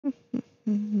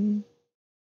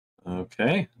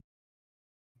Okay.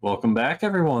 Welcome back,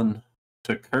 everyone,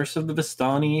 to Curse of the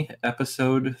Vistani,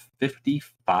 episode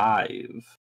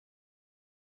 55.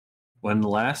 When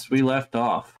last we left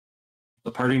off,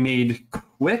 the party made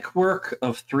quick work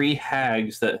of 3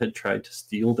 hags that had tried to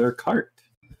steal their cart.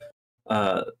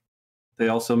 They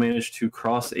also managed to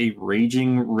cross a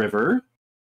raging river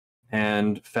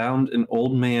and found an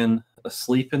old man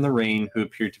asleep in the rain who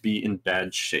appeared to be in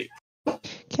bad shape.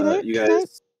 Can I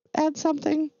add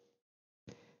something?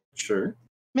 Sure.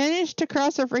 Managed to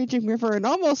cross a raging river and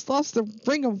almost lost the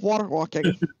ring of water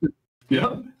walking.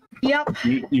 Yep.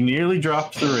 You nearly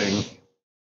dropped the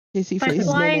ring. By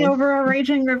flying over a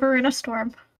raging river in a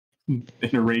storm. In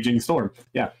a raging storm,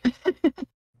 yeah.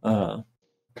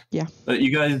 Yeah. But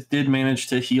you guys did manage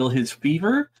to heal his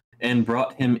fever and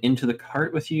brought him into the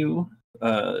cart with you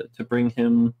to bring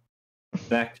him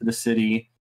back to the city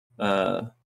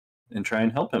and try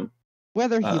and help him.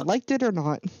 Whether he liked it or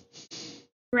not.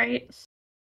 Right.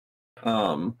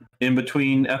 In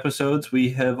between episodes, we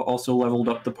have also leveled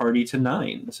up the party to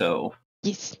 9, so...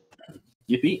 Yes.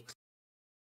 Yippee.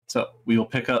 So, we will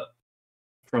pick up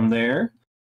from there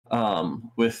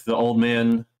with the old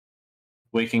man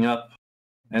waking up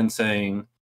and saying,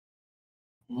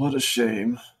 "What a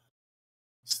shame.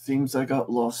 Seems I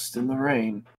got lost in the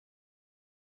rain."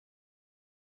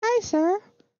 Hi, sir.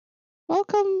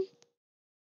 Welcome.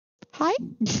 Hi?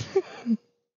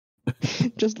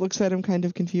 Just looks at him kind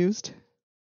of confused.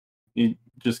 He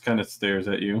just kind of stares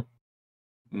at you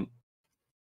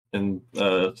and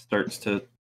starts to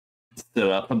sit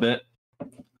up a bit.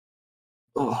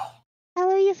 Ugh. How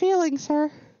are you feeling,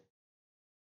 sir?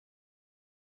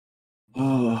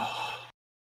 Can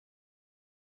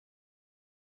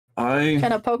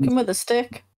I poke him with a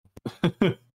stick?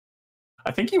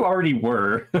 I think you already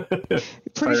were.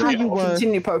 Pretty sure you were.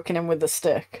 Continue poking him with the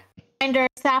stick. And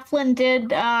Saflin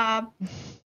did, I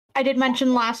did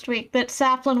mention last week that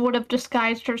Saflin would have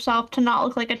disguised herself to not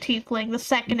look like a tiefling the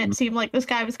second it seemed like this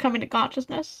guy was coming to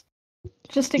consciousness.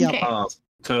 Just in case.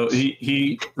 So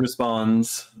he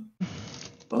responds,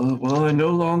 "Well, I no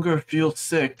longer feel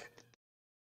sick.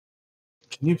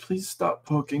 Can you please stop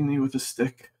poking me with a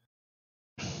stick?"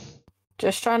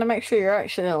 Just trying to make sure you're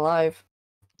actually alive.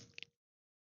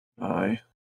 Aye.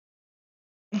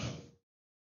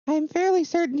 I'm fairly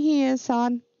certain he is,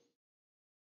 son.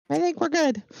 I think we're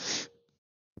good.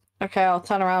 Okay, I'll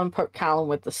turn around and poke Callum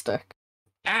with the stick.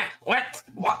 What?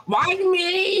 Why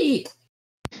me?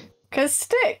 Because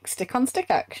stick on stick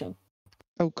action.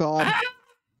 Oh, God.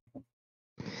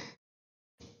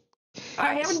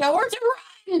 I have nowhere to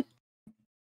run.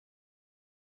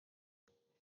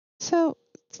 So,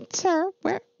 sir,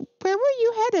 where were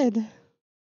you headed?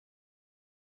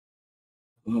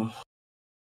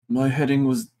 My heading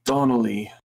was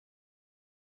Donnelly.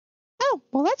 Oh,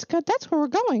 well, that's good. That's where we're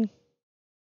going.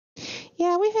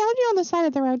 Yeah, we found you on the side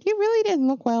of the road. You really didn't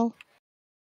look well.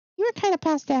 You were kind of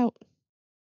passed out.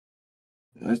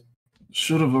 I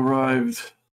should have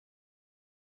arrived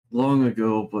long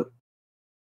ago, but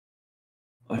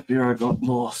I fear I got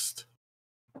lost.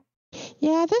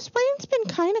 Yeah, this rain's been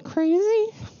kind of crazy.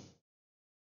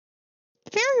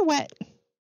 Very wet.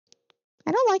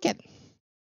 I don't like it.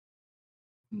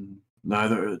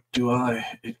 Neither do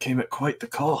I. It came at quite the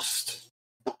cost.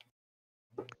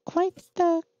 Quite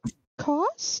the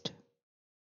cost?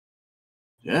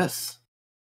 Yes.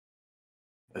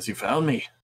 As you found me.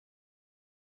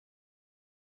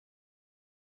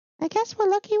 I guess we're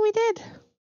lucky we did.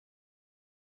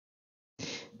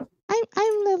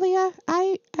 I'm Lilia.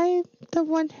 I'm the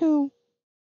one who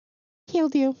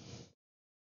healed you.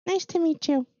 Nice to meet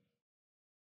you.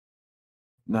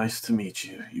 Nice to meet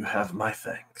you. You have my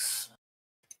thanks.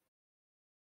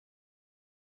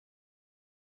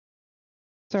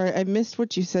 Sorry, I missed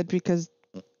what you said because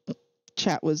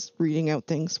chat was reading out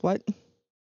things. What?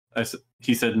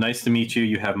 He said, "Nice to meet you.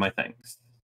 You have my thanks."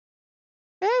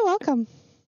 Very welcome.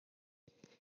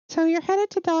 So you're headed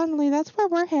to Donnelly. That's where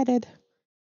we're headed.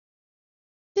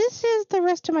 This is the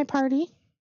rest of my party.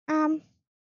 Yeah.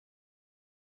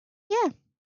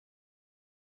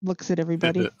 Looks at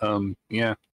everybody.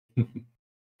 Yeah.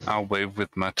 I'll wave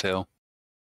with my tail.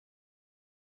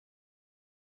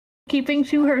 Keeping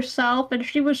to herself, and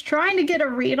she was trying to get a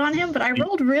read on him, but I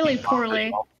rolled really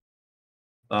poorly.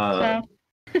 Yeah,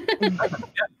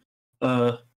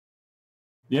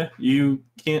 you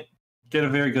can't get a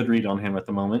very good read on him at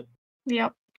the moment.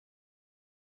 Yep.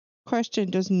 Question,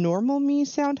 does normal me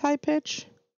sound high pitch?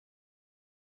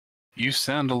 You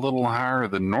sound a little higher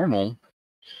than normal,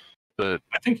 but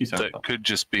I think you sound that could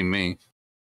just be me.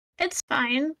 It's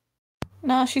fine.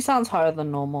 No, she sounds higher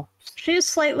than normal. She's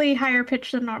slightly higher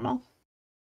pitched than normal.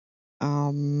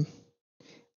 I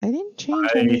didn't change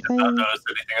I have not anything. noticed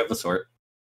anything of the sort.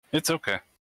 It's okay.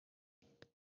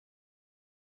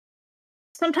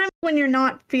 Sometimes when you're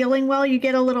not feeling well, you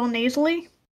get a little nasally.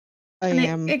 I And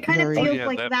am it kind of very. feels yeah,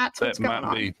 like that's what's that going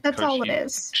might be on. That's 'cause all it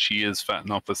is. She is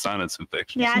fighting off a sinus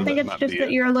infection. Yeah, so I think that it's might just be that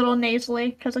it. you're a little nasally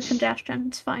because of congestion.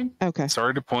 It's fine. Okay.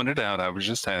 Sorry to point it out. I was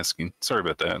just asking. Sorry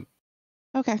about that.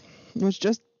 Okay. Was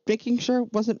just making sure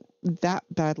it wasn't that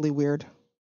badly weird.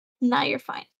 Now you're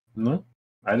fine. No,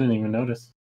 I didn't even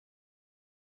notice.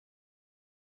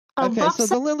 Okay, Buff so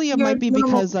the Lilia your might be normal-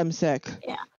 because I'm sick.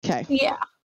 Yeah. Okay. Yeah.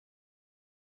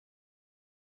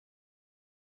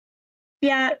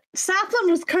 Yeah,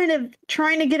 Safflin was kind of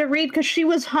trying to get a read because she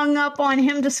was hung up on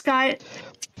him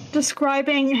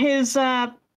describing his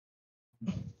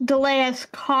delay as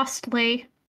costly.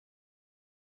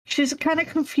 She's kind of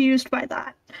confused by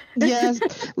that. Yes,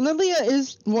 Lilia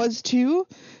was too.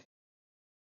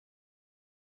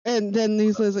 And then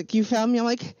Lisa's like, "You found me." I'm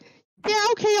like, "Yeah,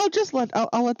 okay.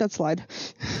 I'll let that slide."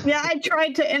 Yeah, I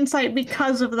tried to insight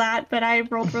because of that, but I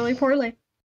rolled really poorly.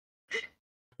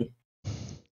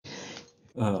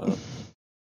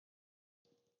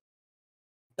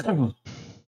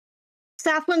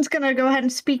 Safflin's gonna go ahead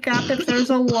and speak up if there's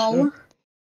a lull.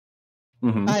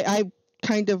 Mhm. I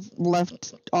kind of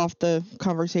left off the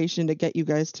conversation to get you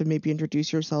guys to maybe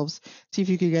introduce yourselves, see if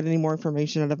you could get any more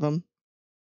information out of them.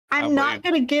 I'm not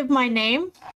gonna give my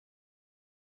name.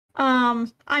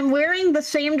 I'm wearing the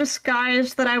same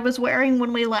disguise that I was wearing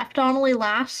when we left Donnelly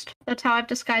last. That's how I've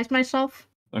disguised myself.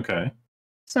 Okay.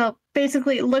 So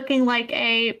basically, looking like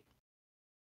a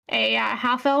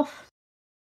half elf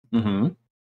Mm-hmm.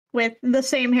 with the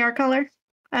same hair color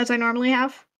as I normally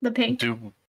have, the pink.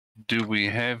 Do we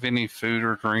have any food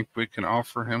or drink we can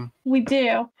offer him? We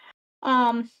do.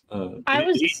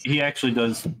 He actually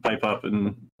does pipe up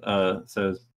and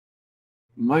says,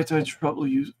 "Might I trouble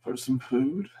you for some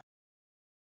food?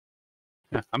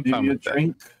 Yeah, I'm fine Maybe a with that.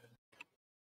 drink?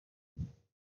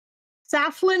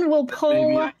 Safflin will Maybe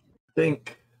pull I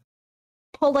think."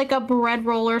 like a bread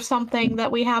roll or something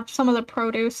that we have some of the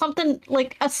produce, something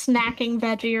like a snacking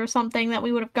veggie or something that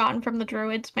we would have gotten from the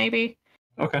druids, maybe.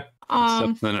 Okay.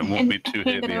 Something that won't be too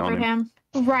hand it heavy over on to him.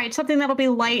 Right, something that'll be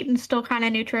light and still kind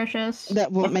of nutritious.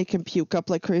 That won't make him puke up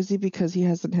like crazy because he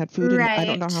hasn't had food in I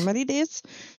don't know how Right. many days.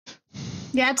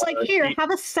 Yeah, it's like, here,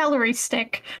 have a celery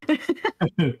stick.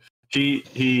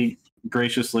 He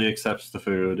graciously accepts the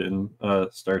food and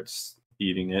starts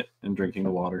eating it and drinking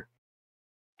the water.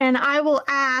 And I will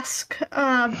ask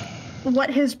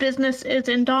what his business is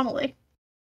in Donnelly.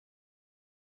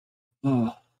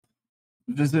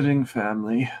 Visiting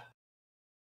family.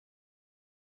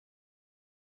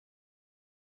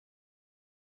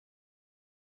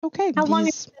 Okay. How long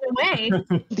have you been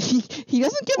away? He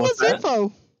doesn't give What's us that?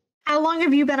 info. How long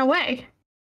have you been away?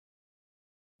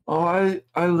 Oh,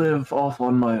 I live off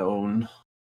on my own.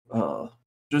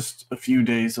 Just a few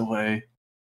days away.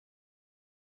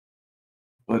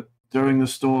 But during the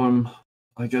storm,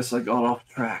 I guess I got off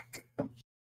track.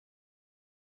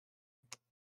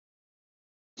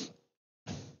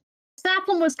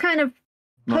 Safflin was kind of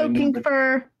poking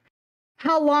for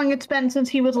how long it's been since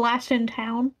he was last in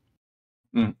town.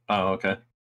 Oh, okay.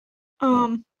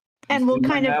 And we'll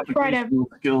kind of try to. Navigational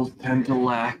skills tend to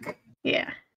lack.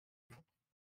 Yeah.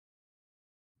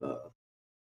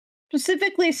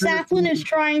 Specifically, Safflin is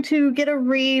trying to get a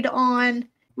read on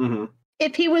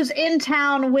if he was in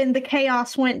town when the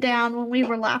chaos went down when we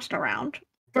were last around,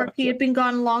 or if he had been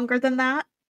gone longer than that.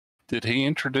 Did he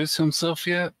introduce himself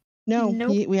yet? No,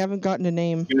 Nope. we haven't gotten a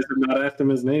name. You guys have not asked him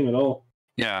his name at all.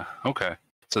 Yeah, okay.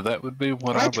 So that would be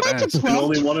what I would tried to ask. prompt-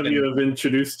 Only one of you have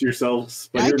introduced yourselves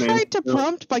by I your name. tried to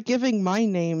prompt by giving my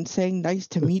name, saying "nice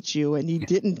to meet you," and he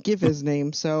didn't give his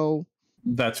name. So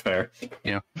That's fair.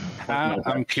 Hi,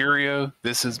 I'm Curio.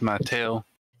 This is my tail.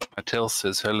 My tail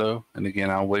says hello, and again,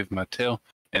 I'll wave my tail.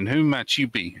 And who might you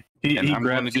be? He I'm going to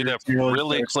grabs get your up tail and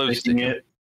really starts close to shaking him. it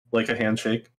like a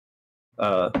handshake.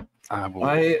 I will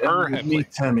I purr am heavily.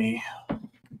 Temmie.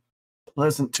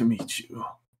 Pleasant to meet you.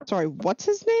 sorry, what's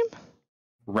his name?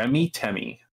 Remy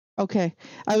Temmie. Okay,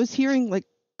 I was hearing like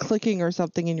clicking or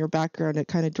something in your background. It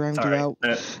kind of drowned you Sorry, out.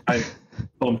 I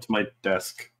bumped my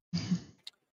desk.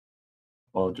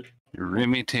 Apologies.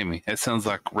 Remy Timmy. That sounds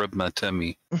like rub my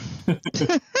tummy. And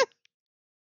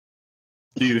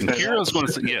Curio's going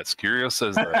to say, yes, Curio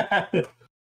says that.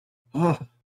 Oh,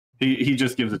 he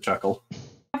just gives a chuckle.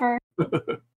 Ever.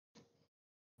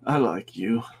 I like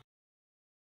you.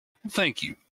 Thank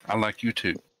you. I like you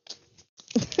too.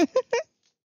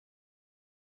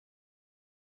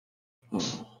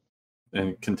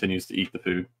 And continues to eat the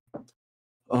food.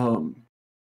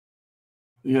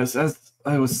 Yes, as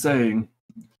I was saying,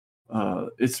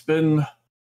 it's been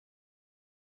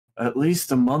at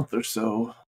least a month or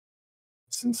so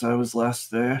since I was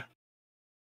last there.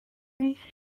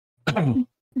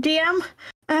 DM,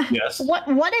 Yes.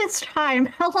 what is time?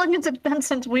 How long has it been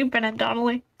since we've been in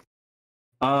Donnelly?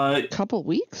 Couple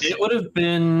weeks? It would have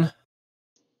been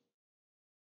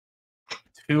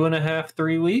 2.5,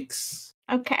 3 weeks.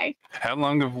 Okay. How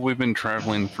long have we been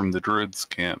traveling from the Druids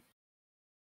camp?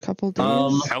 Couple days?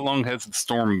 How long has the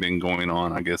storm been going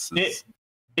on? I guess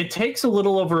It takes a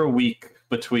little over a week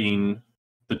between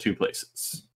the two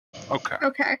places. okay.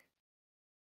 Okay.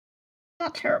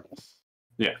 Not terrible.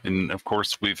 Yeah. And of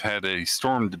course, we've had a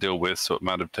storm to deal with, so it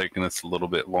might have taken us a little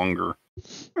bit longer.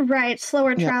 Right,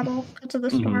 slower Yep. travel because of the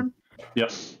Mhm. storm.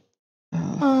 Yep.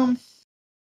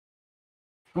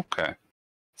 Okay.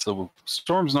 So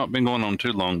storm's not been going on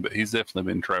too long, but he's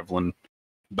definitely been traveling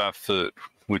by foot,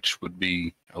 which would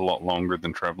be a lot longer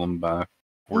than traveling by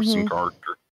horse and cart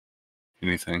or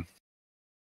anything.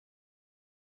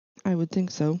 I would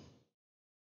think so.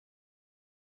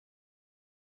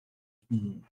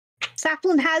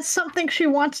 Saplin has something she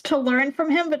wants to learn from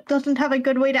him, but doesn't have a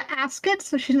good way to ask it,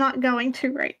 so she's not going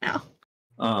to right now.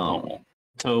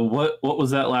 So what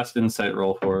was that last insight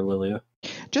roll for, Lilia?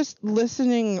 Just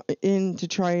listening in to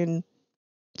try and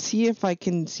see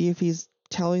if he's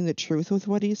telling the truth with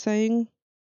what he's saying.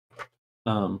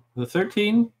 The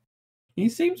 13, he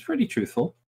seems pretty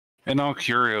truthful. And all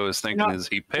Curio is thinking is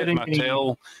he pet getting my any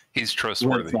tail, he's Red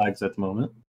trustworthy. flags at the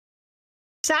moment.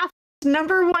 Saplin's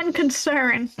number one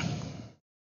concern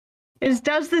is,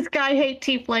 does this guy hate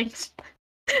tieflings?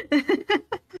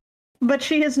 But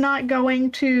she is not going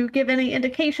to give any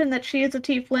indication that she is a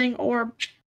tiefling or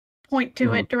point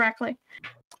to it directly.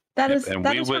 That is And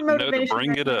that we is her wouldn't know to motivation bring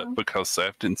right it now. up because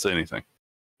Saf didn't say anything.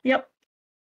 Yep.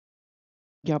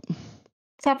 Yep.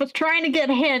 Sap was trying to get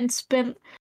hints, but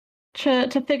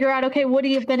to figure out, okay, would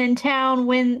he have been in town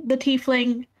when the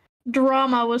tiefling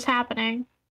drama was happening?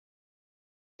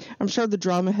 I'm sure the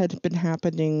drama had been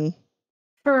happening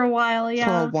For a while, yeah.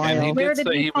 for a while. And he Where did did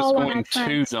say we he was call on going our to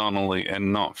friends? Donnelly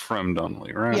and not from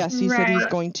Donnelly, right? Yes, he said he's Right.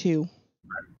 going to.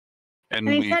 And And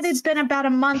he we said it's been about a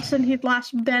month since he'd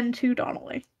last been to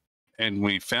Donnelly. and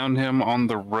we found him on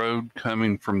the road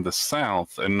coming from the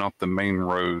south and not the main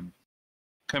road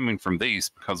coming from the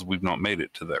east because we've not made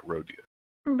it to that road yet.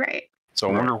 Right. So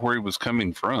I wonder where he was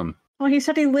coming from. Well, he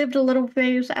said he lived a little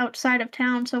ways outside of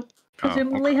town, so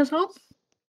presumably okay. his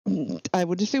home. I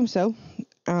would assume so.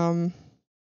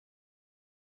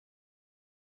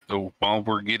 So while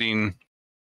we're getting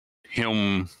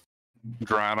him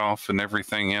dried off and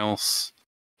everything else,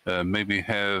 maybe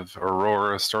have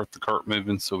Aurora start the cart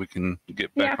moving so we can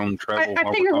get back on travel.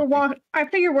 I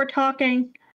figure we're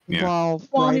talking Yeah. While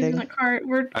while he's in riding. the cart.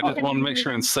 We're I just talking want to and make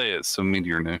sure and moving. say it so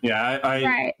Meteor knew. Yeah,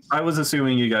 Right. I was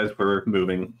assuming you guys were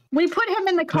moving. We put him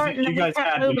in the cart and You then guys we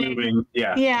kept had been moving. moving.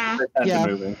 Yeah. Yeah. You guys had Yeah.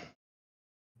 been moving.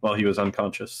 While he was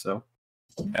unconscious, so.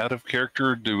 Out of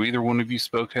character, do either one of you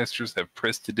spellcasters have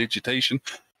prestidigitation?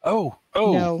 Oh,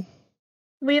 No.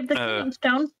 We have the healing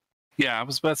stone. yeah, I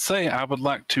was about to say, I would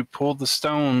like to pull the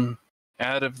stone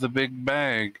out of the big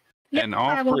bag Yep, and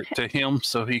I offer will it to him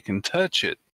so he can touch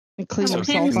it, And clean I will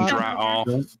so he hand himself can the up. stone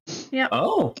dry over. off. Yep.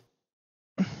 Oh.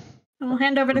 We'll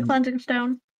hand over the cleansing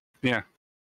stone.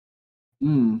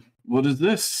 What is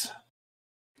this?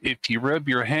 If you rub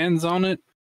your hands on it,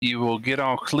 you will get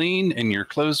all clean and your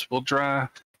clothes will dry,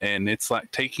 and it's like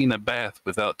taking a bath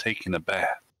without taking a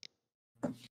bath.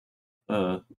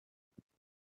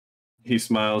 He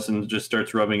smiles and just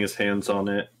starts rubbing his hands on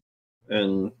it,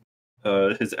 and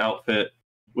his outfit,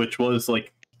 which was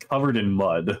like covered in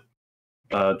mud,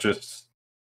 just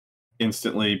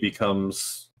instantly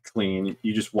becomes clean.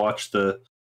 You just watch the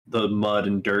mud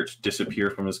and dirt disappear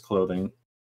from his clothing.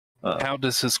 How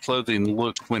does his clothing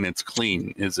look when it's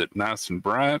clean? Is it nice and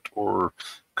bright or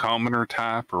commoner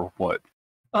type or what?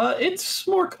 It's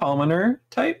more commoner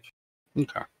type.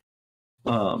 Okay.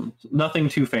 Nothing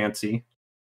too fancy.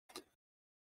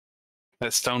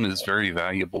 That stone is very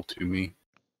valuable to me.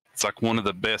 It's like one of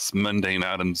the best mundane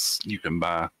items you can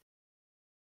buy.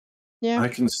 Yeah. I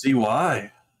can see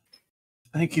why.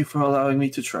 Thank you for allowing me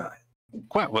to try.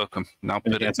 Quite welcome. And I'll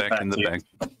put it back in the bag.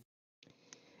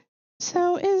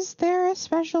 So is there a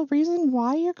special reason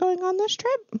why you're going on this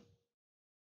trip?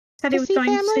 Said he To was see going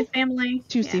to family? see family.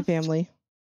 To Yeah. see family.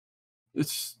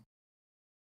 It's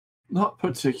not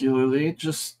particularly,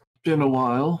 just been a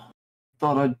while.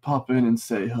 Thought I'd pop in and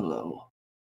say hello.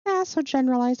 Ah, so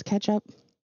generalized catch up.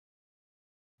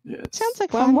 Yeah, Sounds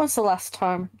like When fun. was the last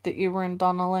time that you were in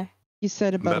Donnelly? You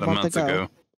said about a month month ago.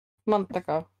 Month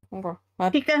ago. Okay.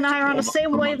 Pika and I are on the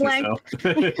same For a month or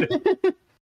wavelength.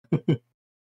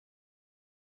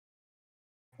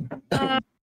 so.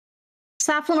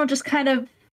 Safflin will just kind of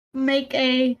make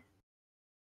a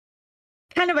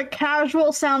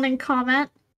casual sounding comment.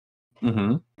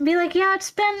 Mm-hmm. And be like, yeah, it's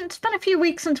been a few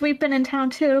weeks since we've been in town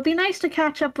too. It'll be nice to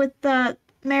catch up with the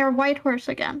Mayor Whitehorse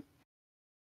again.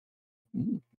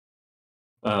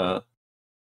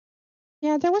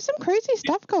 Yeah, there was some crazy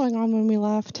stuff going on when we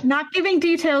left. Not giving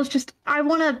details, just I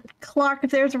want to Clark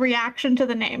if there's a reaction to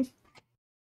the name.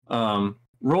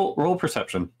 Roll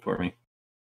perception for me.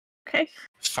 Okay.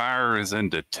 Fire is in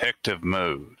detective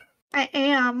mode. I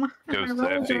am. Go, And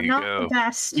my rolls Zeph, are you not go. the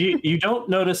best. You don't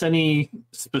notice any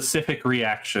specific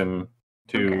reaction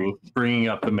to bringing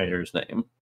up the mayor's name.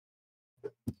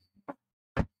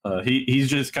 He's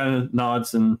just kind of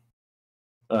nods and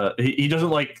he doesn't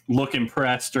like look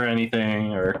impressed or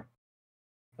anything, or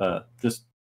just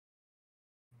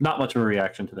not much of a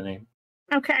reaction to the name.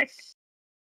 Okay.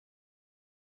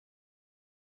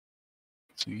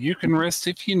 So you can rest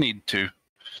if you need to.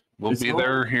 We'll It's be all-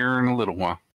 there here in a little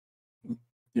while.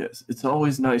 Yes, it's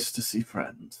always nice to see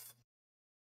friends.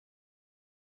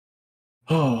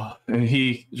 Oh, and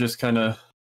he just kind of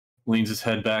leans his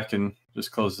head back and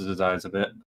just closes his eyes a bit.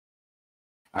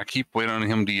 I keep waiting on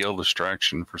him to yell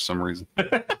distraction for some reason.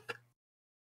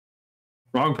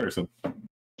 Wrong person.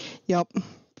 Yep. I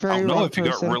Very don't know wrong if he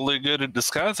person. got really good at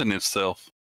disguising himself.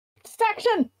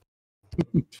 Distraction!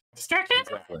 Distraction?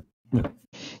 Exactly.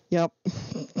 Yep.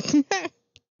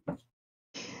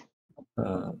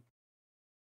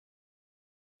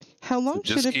 How long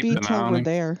just should it keep be an eye till on we're him.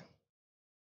 there?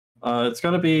 It's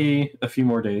gonna be a few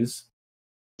more days.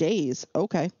 Days.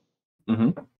 Okay.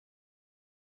 Mm-hmm.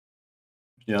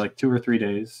 Yeah, like 2 or 3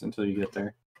 days until you get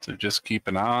there. So just keep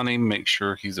an eye on him, make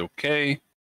sure he's okay.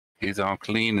 He's all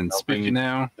clean and I'll bring spooky you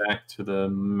now. Back to the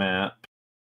map.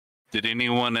 Did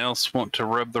anyone else want to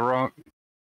rub the rock?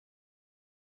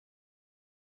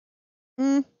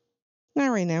 Not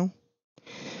right now.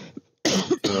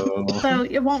 So So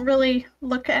it won't really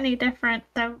look any different,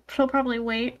 though. She'll probably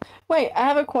wait. Wait, I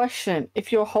have a question.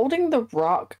 If you're holding the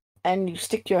rock and you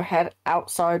stick your head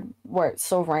outside where it's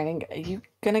still raining, are you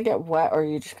gonna get wet or are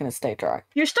you just gonna stay dry?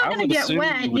 You're still I going to would get assume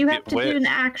wet. you would You get have to wet. do an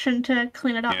action to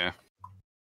clean it up. Yeah.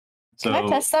 Can I so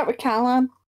test that with Callan?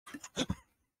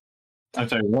 I'm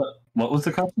sorry, what was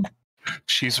the question?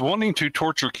 She's wanting to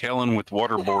torture Kellen with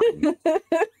waterboarding.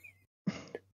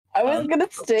 I was gonna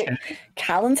stick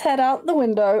Callan's head out the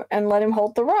window and let him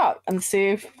hold the rock and see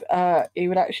if he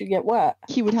would actually get wet.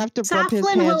 He would have to rub his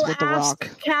Safflin hands will with the rock.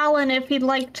 ask Callan if he'd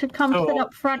like to come sit So-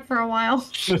 up front for a while.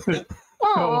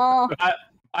 Aww.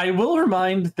 I will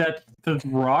remind that the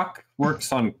rock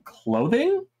works on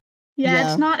clothing. Yeah,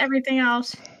 Yeah. it's not everything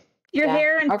else. Your Yeah,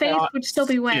 hair and okay. face would still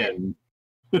be wet. Skin.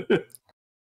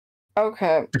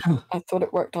 Okay. I thought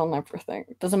it worked on everything.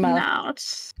 Doesn't matter. No,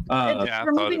 it's Yeah, I thought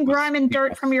removing it was- grime and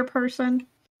dirt from your person.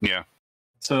 Yeah.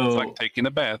 So It's like taking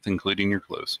a bath, including your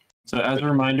clothes. So as a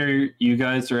reminder, you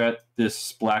guys are at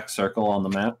this black circle on the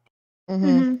map.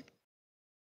 Mm-hmm.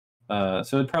 Mhm.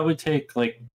 So it'd probably take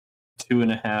like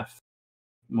 2.5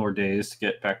 more days to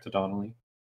get back to Donnelly.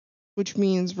 Which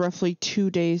means roughly 2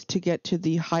 days to get to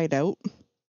the hideout.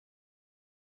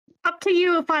 Up to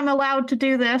you if I'm allowed to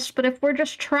do this, but if we're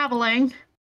just traveling,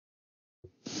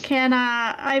 can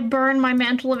I burn my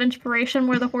mantle of inspiration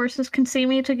where the horses can see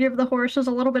me to give the horses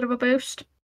a little bit of a boost?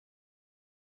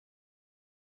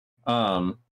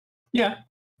 Yeah.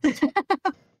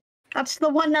 That's the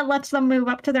one that lets them move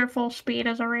up to their full speed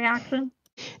as a reaction.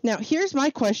 Now, here's my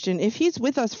question. If he's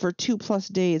with us for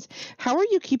 2+ days, how are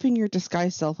you keeping your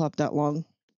disguise self up that long?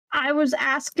 I was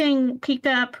asking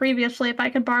Pika previously if I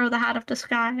could borrow the Hat of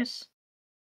Disguise.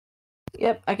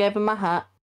 Yep, I gave him my hat.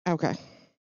 Okay.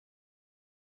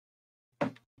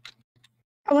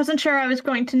 I wasn't sure I was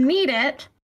going to need it.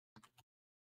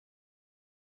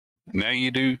 Now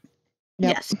you do.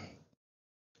 Yep. Yes.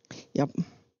 Yep.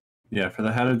 Yeah, for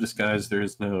the Hat of Disguise, there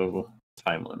is no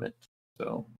time limit.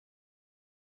 So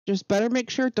Just better make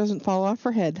sure it doesn't fall off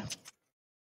her head.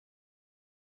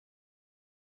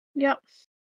 Yep.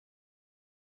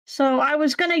 So I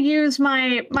was gonna use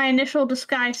my initial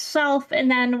disguise self,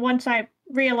 and then once I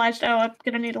realized, oh, I'm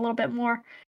gonna need a little bit more,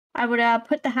 I would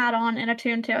put the hat on and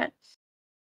attune to it.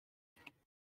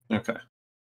 okay.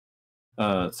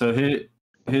 So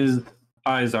his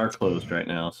eyes are closed right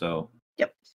now, so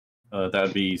Yep. That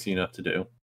would be easy enough to do.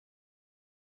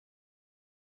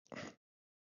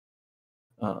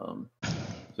 So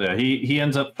yeah, he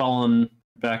ends up falling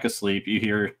back asleep. You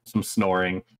hear some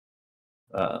snoring.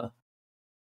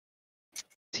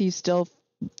 He's still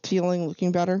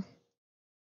looking better?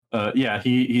 Yeah,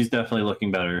 he's definitely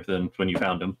looking better than when you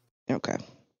found him. Okay.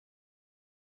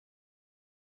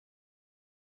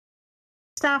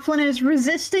 Staflin is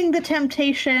resisting the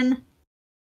temptation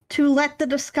to let the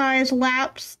disguise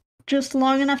lapse just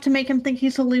long enough to make him think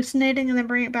he's hallucinating and then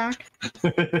bring it back.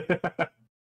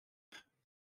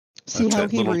 See That's how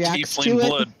that he little reacts tiefling to it?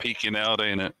 blood peeking out,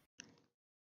 ain't it?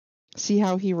 See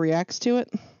how he reacts to it?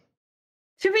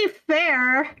 To be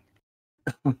fair,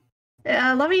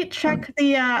 let me check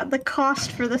the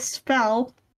cost for the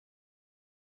spell.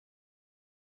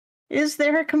 Is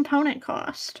there a component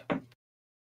cost?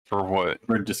 For what?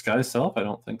 For disguise self? I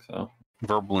don't think so.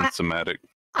 Verbal and somatic.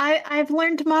 I've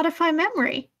learned to modify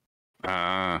memory.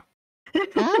 Ah.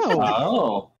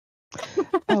 Oh,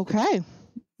 Oh, okay.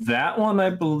 that one I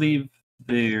believe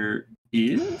there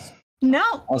is. No,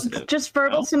 Positive. just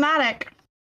verbal Oh. somatic.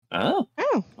 Oh,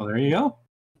 Oh, well, there you go.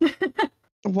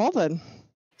 well then.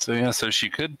 So yeah, so she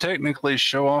could technically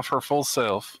show off her full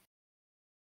self.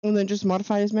 And then just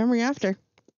modify his memory after.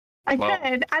 I Well-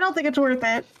 could. I don't think it's worth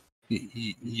it.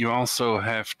 You also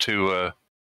have to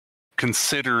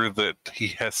consider that he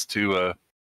has to.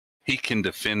 He can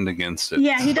defend against it.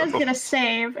 Yeah, he does so- get a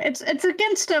save. It's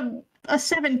against a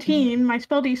 17. My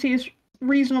spell DC is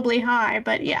reasonably high,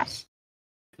 but yes.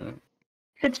 Okay.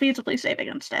 Could feasibly save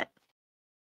against it.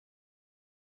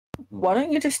 Why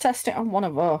don't you just test it on one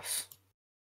of us?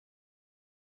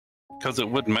 Because it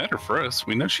wouldn't matter for us.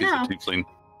 We know she's No. a tiefling.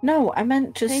 No, I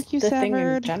meant just Thank you, the thing in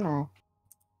Severed. general.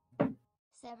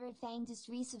 Severed Fang just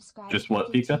resubscribed. Just for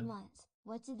what, 15 Pika? months.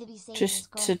 What did the say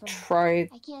Just to try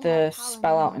I can't the have Colin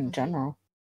spell out off in of you. general.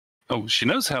 Oh, she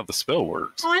knows how the spell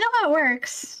works. Oh, I know how it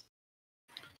works.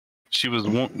 She was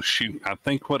I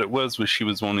think what it was she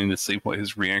was wanting to see what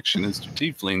his reaction is to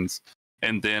tieflings,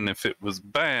 and then if it was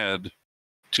bad,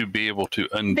 to be able to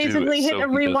undo Basically, it. hit so a he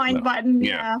doesn't rewind know. button.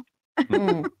 Yeah. Yeah.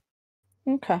 Hmm.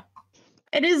 Okay.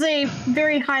 It is a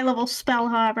very high level spell,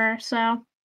 however, so.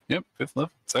 Yep, 5th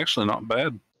level. It's actually not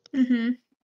bad. Mm-hmm.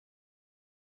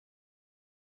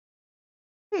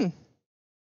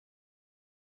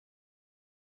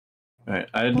 All right,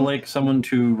 I'd like someone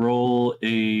to roll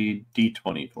a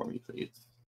d20 for me, please.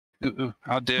 Ooh,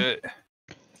 I'll do it.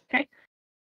 Okay.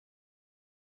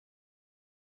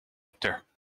 There.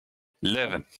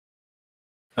 11.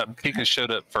 Pika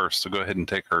showed up first, so go ahead and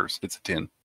take hers. It's a 10.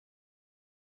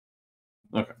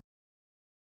 All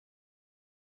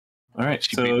right,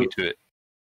 She so beat me to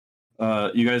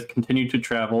it. you guys continue to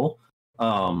travel.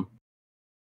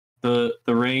 The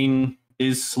rain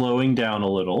is slowing down a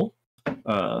little,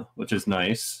 which is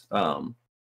nice.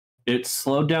 It's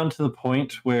slowed down to the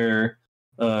point where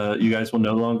you guys will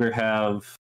no longer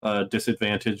have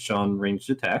disadvantage on ranged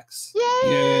attacks.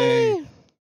 Yay!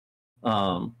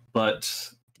 But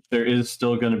there is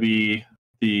still going to be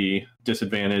the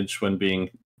disadvantage when being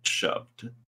shoved.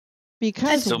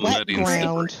 Because Still wet muddy and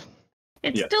ground.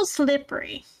 It's Yeah. still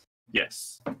slippery.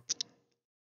 Yes.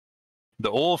 The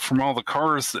oil from all the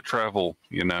cars that travel,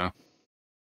 you know.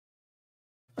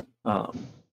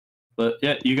 But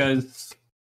yeah, you guys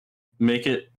make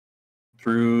it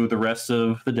through the rest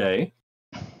of the day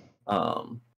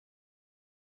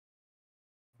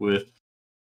with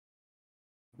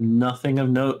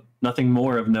nothing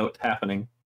more of note happening.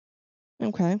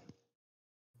 Okay.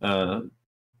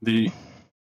 The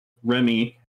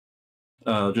Remy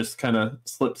just kind of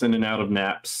slips in and out of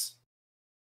naps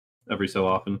every so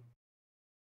often.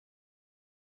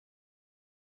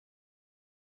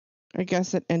 I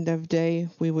guess at end of day,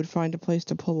 we would find a place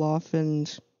to pull off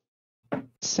and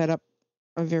set up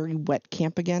a very wet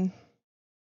camp again.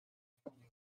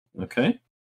 Okay.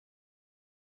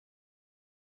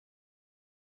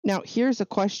 Now, here's a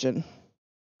question.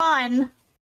 Fun.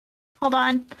 Hold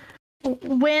on.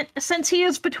 Since he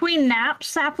is between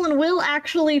naps, Saplin will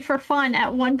actually, for fun,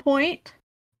 at one point,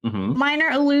 Mm-hmm. minor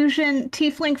illusion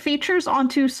tiefling features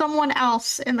onto someone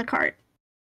else in the cart,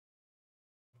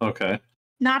 Okay.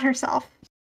 not herself,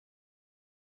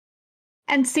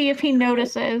 and see if he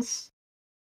notices.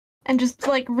 And just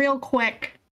like real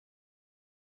quick,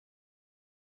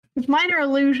 his minor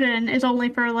illusion is only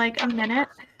for like a minute.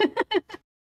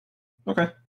 Okay.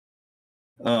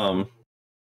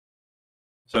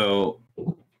 So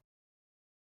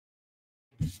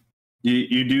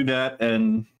you do that,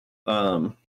 and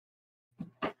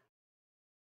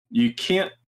you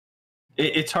can't.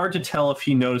 It's hard to tell if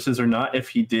he notices or not. If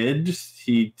he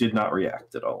did not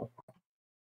react at all.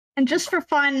 And just for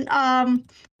fun,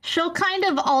 she'll kind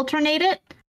of alternate it.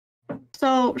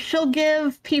 So she'll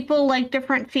give people like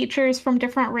different features from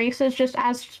different races just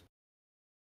as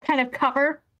kind of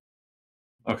cover.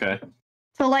 Okay.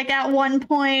 So like at one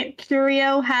point,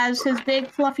 Curio has his big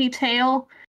fluffy tail,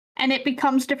 and it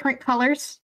becomes different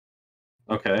colors.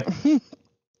 Okay.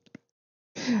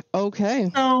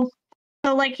 Okay. So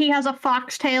like he has a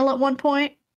foxtail at one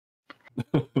point.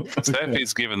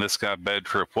 Steffi's giving this guy a bad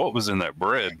trip. What was in that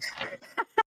bread?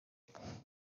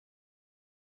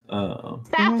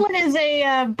 Saflin is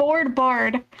a bored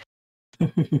bard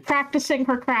practicing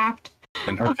her craft.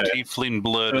 And her tiefling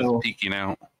blood is peeking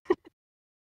out.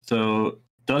 So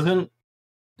doesn't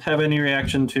have any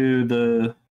reaction to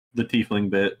the tiefling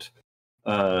bit.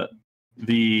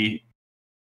 The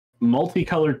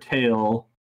multicolored tail,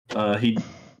 he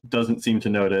doesn't seem to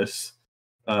notice.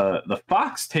 The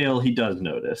fox tail, he does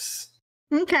notice.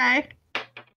 Okay.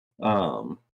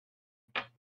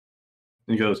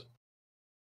 He goes,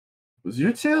 "Was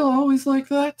your tail always like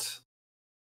that?"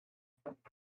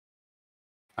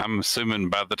 I'm assuming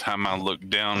by the time I look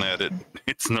down at it,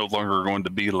 it's no longer going to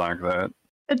be like that.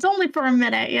 It's only for a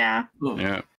minute, yeah.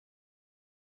 Yeah.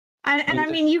 And I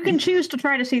mean, you can choose to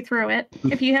try to see through it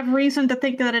if you have reason to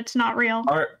think that it's not real.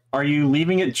 Are you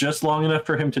leaving it just long enough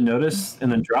for him to notice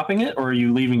and then dropping it, or are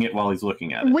you leaving it while he's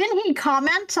looking at it? When he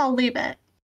comments, I'll leave it.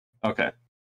 Okay.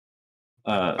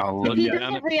 If he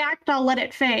doesn't react, I'll let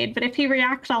it fade. But if he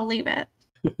reacts, I'll leave it.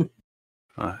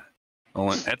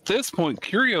 Well, at this point,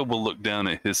 Curio will look down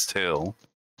at his tail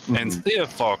and see a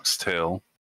fox tail,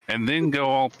 and then go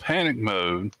all panic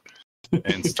mode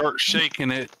and start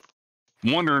shaking it,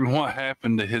 wondering what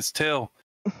happened to his tail.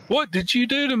 What did you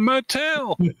do to my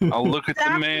tail? I'll look at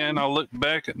the man, I'll look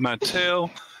back at my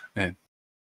tail, and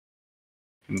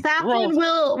Saflin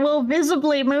will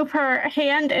visibly move her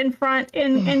hand in front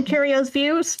in Curio's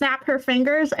view, snap her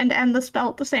fingers, and end the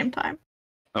spell at the same time.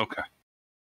 Okay.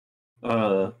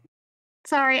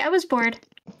 Sorry, I was bored.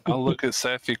 I'll look at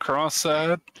Safi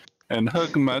cross-eyed and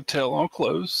hug my tail all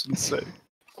close and say,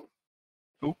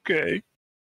 okay.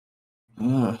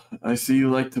 I see you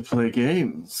like to play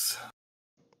games.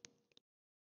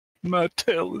 My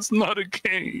tail is not a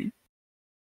game.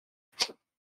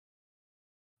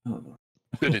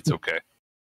 But it's okay.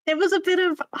 It was a bit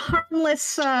of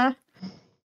harmless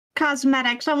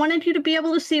cosmetics. I wanted you to be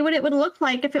able to see what it would look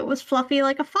like if it was fluffy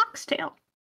like a foxtail.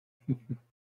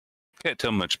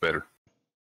 Cattail much better.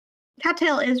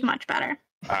 Cattail is much better.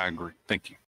 I agree.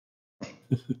 Thank you.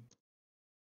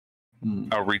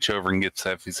 I'll reach over and give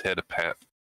Safi's head a pat.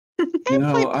 And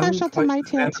play partial to my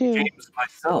tail too. Games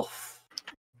myself,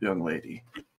 young lady.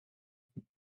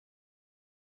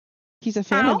 He's a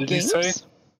fan of Did games. you say?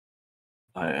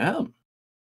 I am.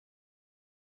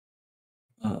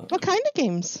 What kind of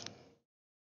games?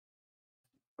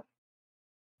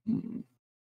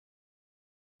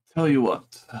 Tell you what.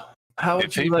 How would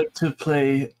If you he- like to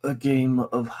play a game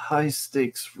of high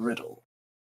stakes riddle?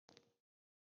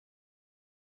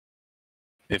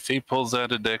 If he pulls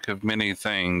out a deck of many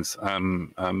things,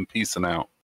 I'm peacing out.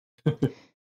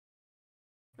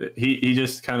 He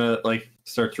just kind of like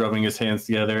starts rubbing his hands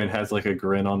together and has like a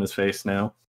grin on his face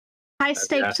now. High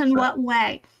stakes in what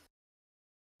way?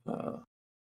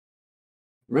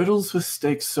 Riddles with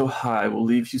stakes so high will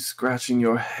leave you scratching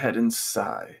your head and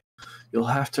sigh. You'll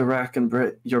have to rack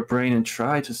your brain and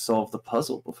try to solve the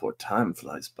puzzle before time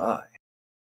flies by.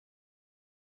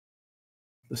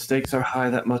 The stakes are high,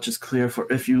 that much is clear,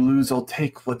 for if you lose, I'll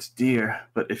take what's dear.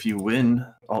 But if you win,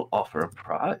 I'll offer a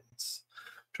prize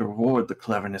to reward the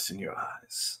cleverness in your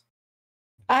eyes.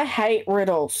 I hate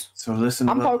riddles. So listen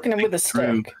I'm well, poking him with a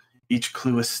through stick. each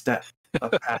clue a step,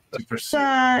 a path to pursue.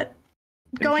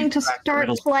 Going to start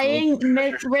playing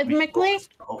rhythmically.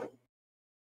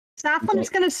 Saflin is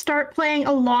going to start playing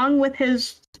along with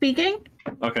his speaking.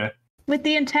 Okay. With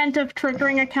the intent of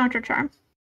triggering a counter charm.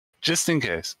 Just in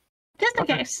case. Just in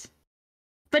case.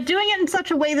 But doing it in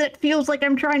such a way that feels like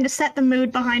I'm trying to set the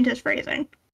mood behind his phrasing.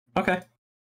 Okay.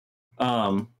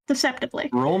 Deceptively.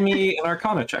 Roll me an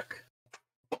Arcana check.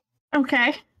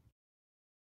 Okay.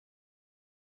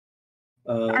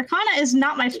 Arcana is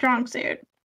not my strong suit.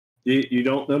 You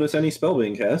don't notice any spell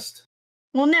being cast?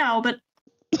 Well, no, but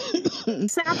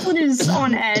Saflin is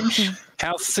on edge.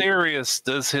 How serious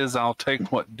does his "I'll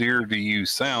take what dear to you"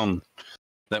 sound?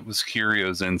 That was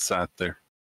Curio's insight there.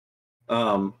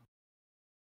 So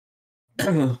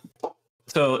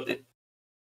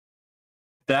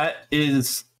that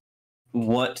is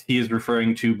what he is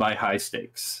referring to by high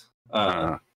stakes.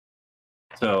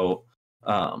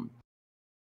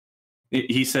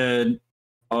 He said,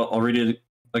 I'll read it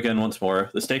again once more.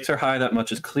 The stakes are high, that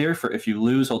much is clear, for if you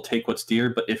lose, I'll take what's dear,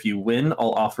 but if you win,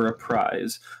 I'll offer a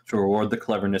prize to reward the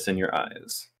cleverness in your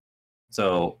eyes.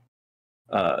 So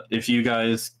if you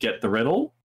guys get the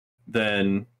riddle,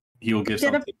 then he will give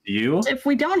something to you. If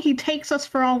we don't, he takes us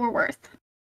for all we're worth.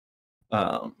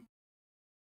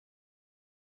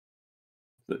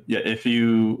 Yeah, if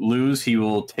you lose, he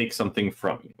will take something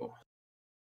from you.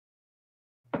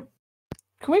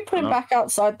 Can we put him back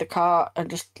outside the car and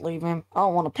just leave him? I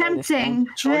don't want to play this game.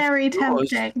 Tempting. Very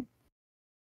tempting.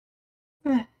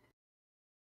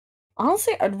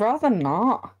 Honestly, I'd rather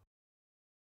not.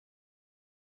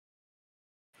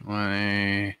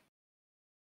 20.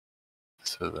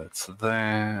 So that's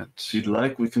that. If you'd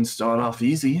like, we can start off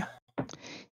easy. I've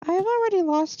already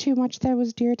lost too much that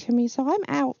was dear to me, so I'm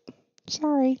out.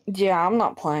 Sorry. Yeah, I'm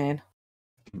not playing.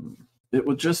 It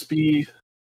would just be,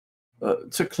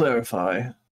 to clarify,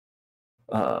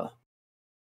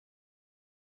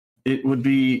 it would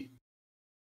be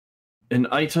an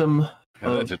item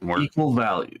of equal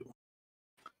value.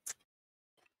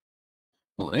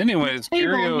 Well, anyways,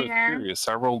 Table Curio is here. curious.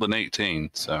 I rolled an 18,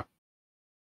 so.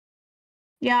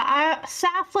 Yeah,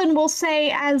 Saflin will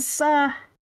say as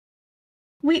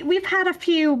we've had a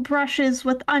few brushes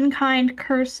with unkind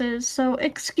curses, so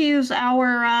excuse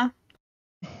our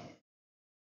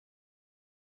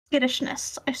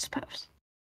skittishness, I suppose.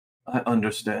 I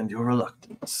understand your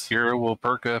reluctance. Curio will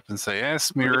perk up and say,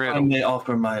 ask me, But if I riddle. may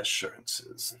offer my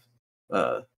assurances.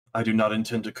 I do not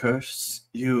intend to curse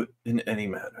you in any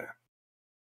manner.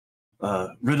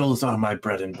 Riddles are my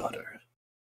bread and butter.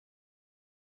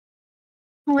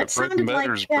 Well, The it bread and sounded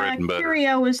butter's like bread and butter.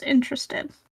 Curio was interested.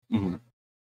 Mm-hmm.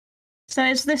 So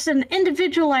is this an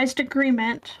individualized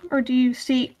agreement, or do you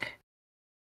seek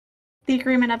the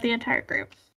agreement of the entire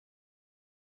group?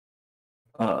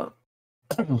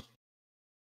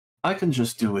 I can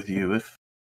just do with you if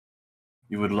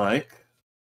you would like.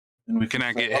 And we Can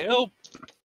I get help?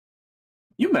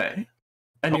 You may.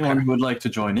 Anyone Okay. who would like to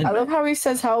join in. I love how he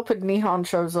says help and Nihon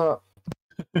shows up.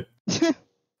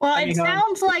 Well, it Anyhow.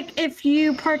 sounds like if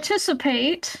you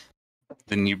participate,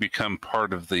 Then you become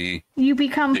part of the. you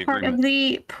become The part of agreement.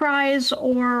 the prize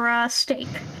or stake.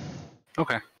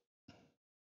 Okay.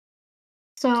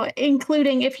 So,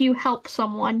 including if you help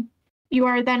someone, you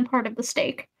are then part of the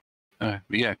stake.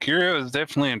 Yeah, Curio is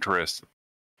definitely interested.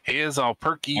 He is all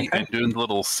perky and doing the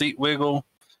little seat wiggle,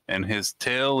 and his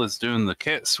tail is doing the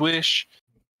cat swish.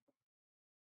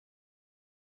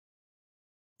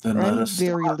 Then let I'm us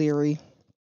very start. leery.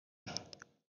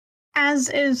 As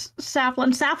is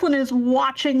Saflin. Saflin is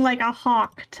watching like a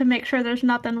hawk to make sure there's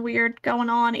nothing weird going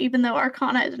on, even though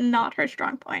Arcana is not her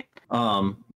strong point.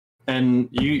 And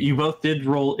you both did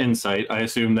roll insight. I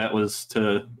assume that was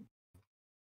to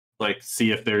like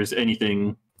see if there's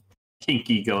anything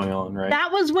kinky going on, right?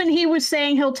 That was when he was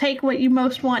saying he'll take what you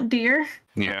most want, dear.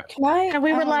 Yeah. Can I? And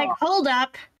we were like, hold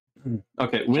up.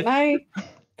 Okay, Can I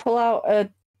pull out a,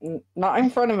 not in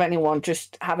front of anyone,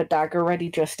 just have a dagger ready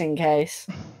just in case?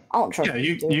 I don't trust yeah,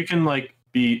 you. you can like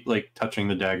be like touching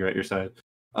the dagger at your side.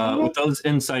 With those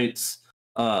insights,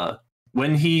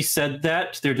 when he said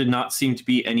that, there did not seem to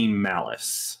be any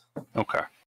malice. Okay.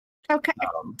 Okay.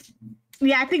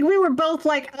 Yeah, I think we were both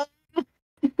like,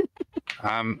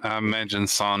 I imagine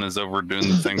San is over doing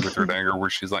the thing with her dagger where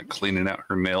she's like cleaning out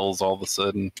her nails all of a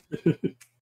sudden.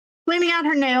 cleaning out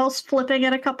her nails, flipping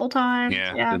it a couple times.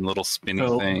 Yeah, doing a little spinny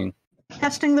So- thing.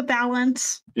 Testing the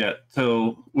balance. Yeah,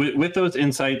 so with those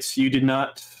insights, you did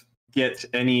not get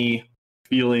any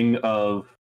feeling of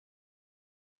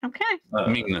Okay.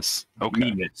 Meanness. Okay.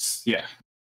 meanness. Yeah,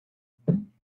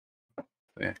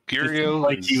 Yeah. Just Curio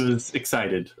like is, he was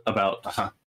excited about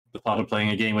the thought of playing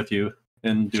a game with you.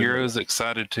 And doing Curio's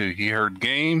excited too. He heard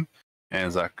game and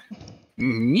is like,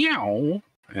 meow,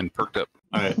 and perked up.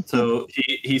 All right, so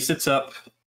he sits up,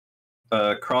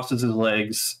 crosses his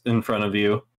legs in front of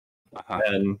you,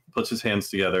 and puts his hands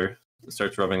together and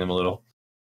starts rubbing them a little.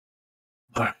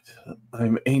 All right,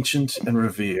 I'm ancient and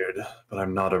revered, but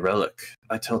I'm not a relic.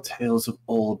 I tell tales of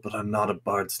old, but I'm not a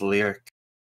bard's lyric.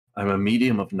 I'm a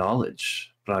medium of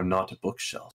knowledge, but I'm not a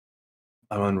bookshelf.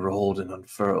 I'm unrolled and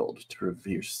unfurled to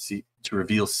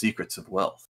reveal secrets of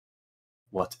wealth.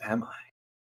 What am I?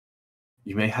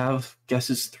 You may have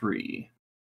guesses 3.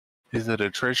 Is it a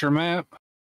treasure map?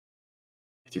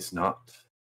 It is not.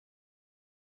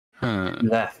 Huh.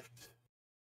 Left.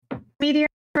 Meteor,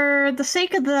 for the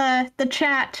sake of the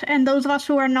chat and those of us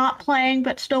who are not playing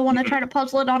but still want to try to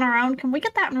puzzle it on our own, can we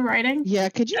get that in writing? Yeah,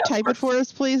 could you type it for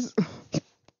us, please?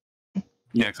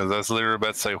 Yeah, because I was literally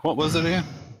about to say, what was it again?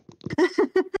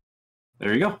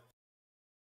 There you go.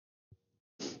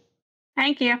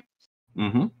 Thank you.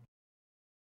 Mm-hmm.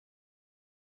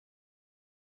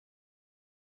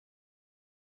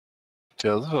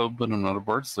 Tales of hope, but I'm not a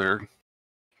bard's lyric.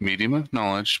 Medium of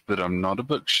knowledge, but I'm not a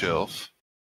bookshelf.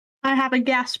 I have a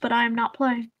guess, but I am not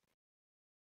playing.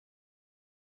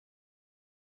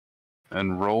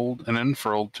 Unrolled and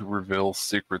unfurled to reveal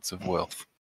secrets of wealth.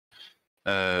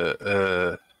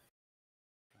 I'm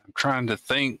trying to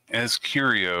think as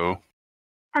Curio.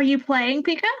 Are you playing,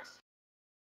 Pika?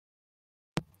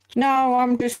 No,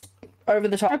 I'm just over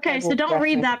the top. Okay, so level don't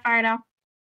read guessing. that far now.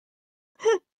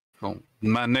 Well,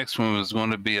 my next one was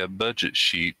going to be a budget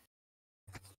sheet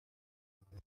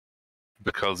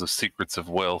because of Secrets of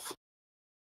Wealth.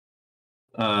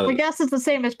 I guess it's the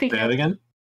same as Say that Pika. again?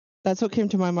 That's what came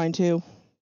to my mind too.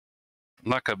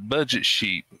 Like a budget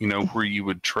sheet, where you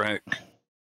would track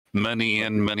money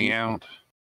in, money out.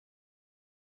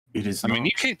 It is I mean, not-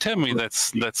 you can't tell me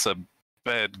that's a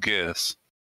bad guess.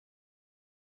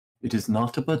 It is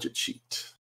not a budget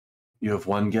sheet. You have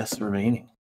one guess remaining.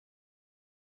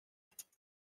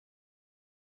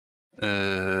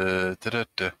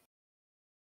 Da-da-da.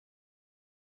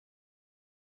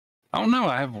 I don't know.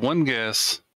 I have one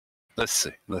guess. Let's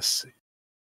see.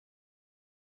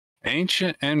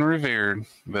 Ancient and revered,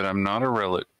 but I'm not a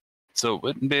relic. So it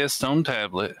wouldn't be a stone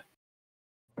tablet.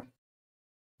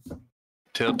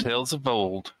 Tell tales of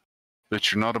old,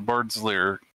 but you're not a bard's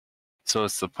lyric. So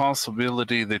it's the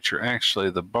possibility that you're actually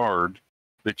the bard,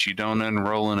 but you don't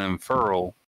unroll and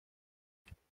unfurl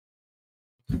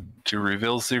to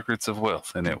reveal secrets of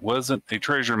wealth. And it wasn't a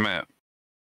treasure map.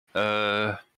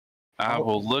 I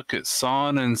will look at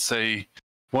Son and say,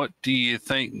 what do you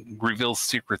think reveals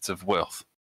secrets of wealth?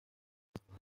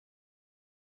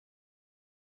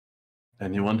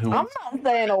 Anyone who I'm wants not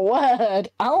saying a word.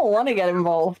 I don't want to get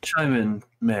involved. to chime in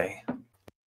may.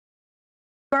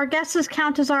 Our guesses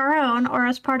count as our own or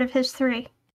as part of his 3.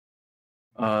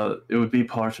 It would be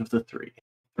part of the 3.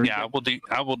 Yeah,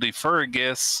 I will defer a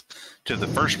guess to the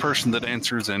first person that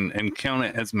answers and count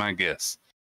it as my guess.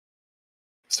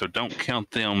 So don't count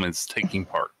them as taking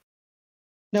part.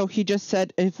 No, he just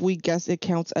said if we guess it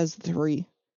counts as 3.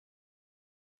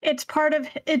 It's part of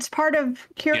Yeah,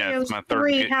 Curio's it's my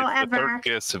 3. It's the However, third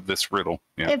guess of this riddle.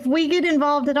 Yeah. if we get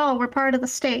involved at all, we're part of the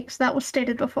stakes. That was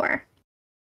stated before.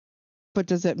 But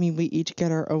does that mean we each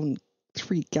get our own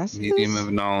 3 guesses? Medium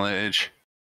of knowledge,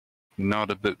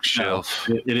 not a bookshelf.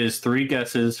 No, it is 3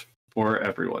 guesses for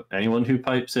everyone. Anyone who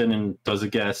pipes in and does a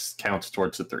guess counts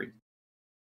towards the 3.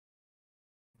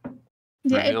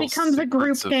 Yeah, it Reveals becomes a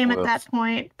group secrets of game at wealth. that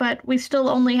point, but we still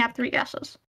only have 3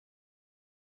 guesses.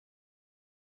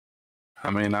 I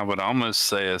mean, I would almost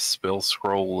say a spell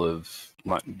scroll of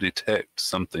like detect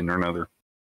something or another.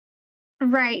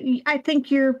 Right. I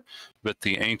think you're But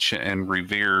the ancient and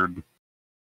revered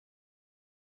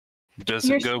doesn't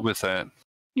You're- go with that.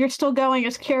 still going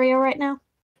as Curio right now?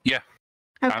 Yeah.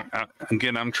 Okay.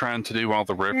 Again, I'm trying to do all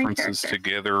the references character.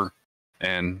 together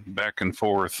and back and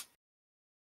forth.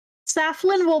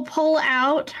 Saflin will pull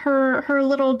out her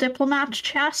little diplomat's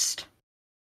chest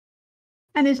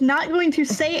and is not going to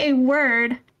say a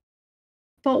word,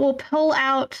 but will pull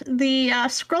out the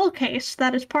scroll case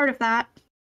that is part of that.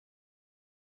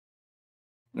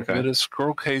 Okay. But a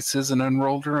scroll case isn't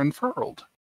unrolled or unfurled.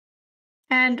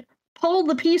 And pull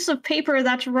the piece of paper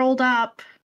that's rolled up,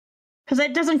 because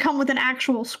it doesn't come with an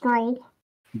actual scroll.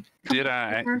 Did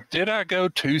I go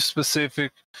too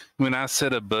specific when I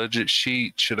said a budget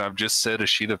sheet? Should I have just said a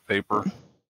sheet of paper?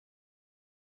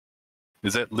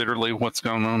 Is that literally what's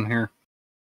going on here?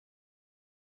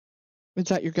 Is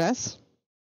that your guess?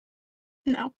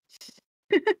 No.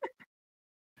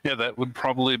 Yeah, that would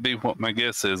probably be what my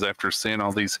guess is after seeing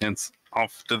all these hints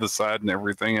off to the side and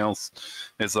everything else.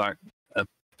 It's like a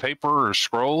paper or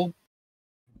scroll.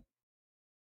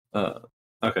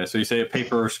 Okay, so you say a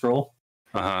paper or scroll?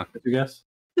 Uh-huh. That's your guess?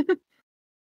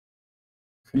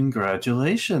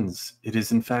 Congratulations. It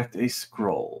is in fact a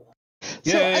scroll.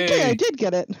 So actually, I Yay! did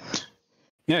get it.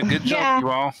 Yeah, good job, Yeah. you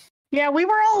all. Yeah, we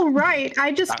were all right.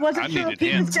 I just I wasn't sure if needed he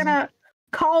was hints. gonna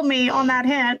call me on that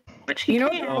hint, which he You know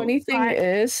what can, the funny thing but-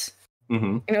 is?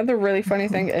 Mm-hmm. You know the really funny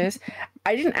thing is?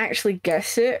 I didn't actually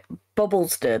guess it.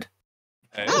 Bubbles did.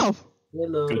 Hey, Oh,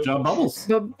 Hello. Good job, Bubbles.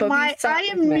 Bubby I sat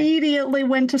with me. immediately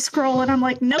went to scroll and I'm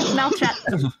like, nope, mouth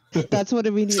shut. that's what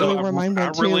immediately so reminded me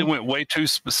I too. really went way too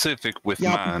specific with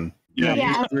Yup. mine. Yeah,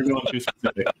 Yeah. we're going too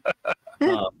specific.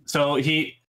 So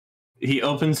he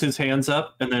opens his hands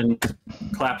up and then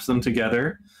claps them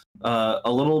together. A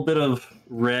little bit of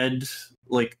red,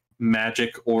 like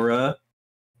magic aura,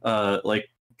 like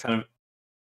kind of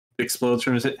explodes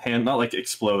from his hand. Not like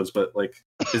explodes, but like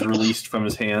is released from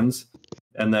his hands.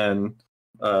 And then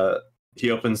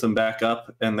he opens them back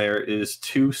up, and there is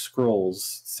 2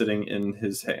 scrolls sitting in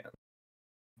his hand.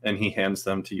 And he hands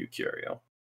them to you, Curio.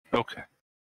 Okay.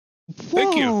 Whoa.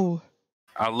 Thank you.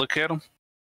 I'll look at them.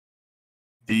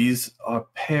 These are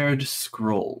paired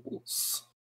scrolls.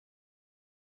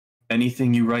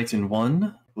 Anything you write in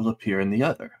one will appear in the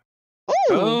other. Oh,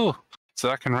 Oh, so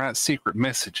I can write secret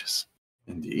messages.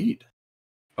 Indeed.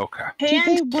 Okay. they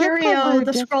Hand work Curio over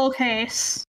the dif- scroll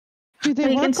case. Do they So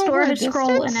you can work over store a his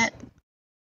scroll in distance? it.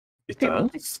 It If you would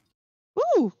like. does.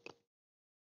 Ooh,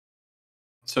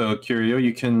 So, Curio,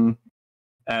 you can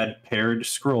add paired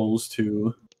scrolls to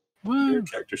your Woo.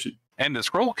 character sheet. And the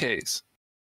scroll case.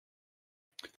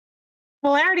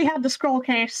 Well, I already had the scroll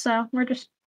case, so we're just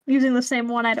using the same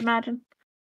one, I'd imagine.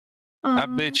 I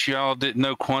bet y'all didn't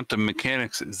know quantum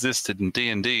mechanics existed in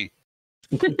D&D.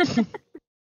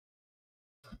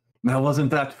 Now, wasn't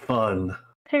that fun?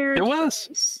 Paired It was.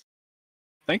 scrolls.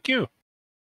 Thank you.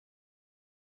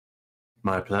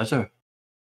 My pleasure.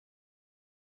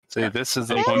 See, this is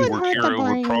the That one would where hurt the Kira would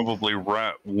brain. probably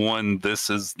write one, this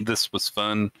was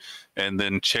fun, and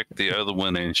then check the other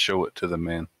one and show it to the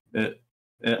man.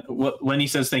 When he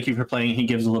says thank you for playing, he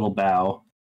gives a little bow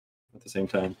at the same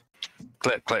time.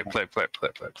 Clap, clap, clap, clap,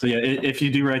 clap, clap. So yeah, if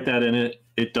you do write that in it,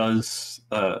 it does.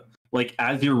 Like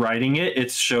as you're writing it,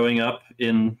 it's showing up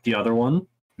in the other one.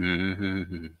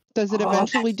 does it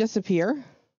eventually disappear?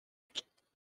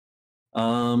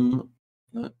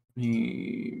 Let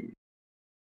me.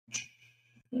 check.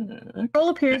 Scroll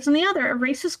appears in the other.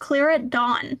 Erases clear at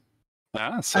dawn.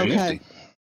 So Okay. nifty.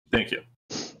 Thank you.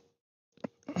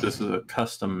 This is a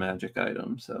custom magic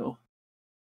item, so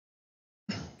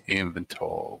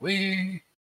Inventory.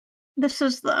 This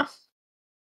is the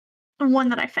one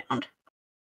that I found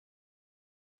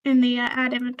in the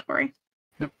add inventory.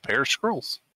 Yep, pair of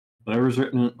scrolls. whatever's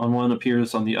written on one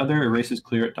appears on the other. Erases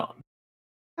clear at dawn.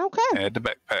 Okay. Add to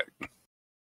backpack.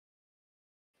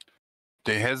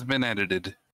 It has been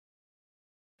edited.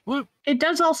 Whoop. It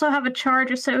does also have a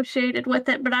charge associated with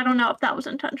it, but I don't know if that was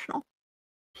intentional.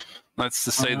 That's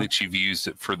to say that you've used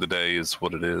it for the day is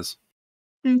what it is.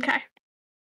 Okay.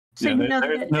 So Yeah, you know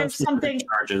there's that no there's specific something.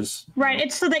 charges. Right,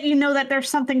 it's so that you know that there's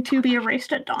something to be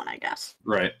erased at dawn, I guess.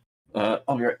 Right.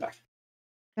 I'll be right back.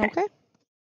 Okay.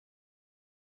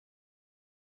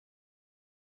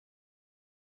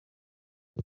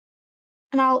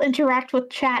 And I'll interact with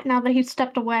chat now that he's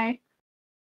stepped away.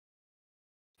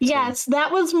 Yes,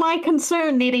 that was my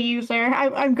concern, Nita user.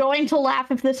 I'm going to laugh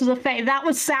if this is a fake. That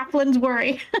was Saplin's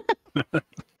worry.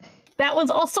 That was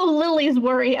also Lily's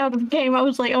worry out of game. I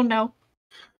was like, oh no.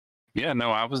 Yeah,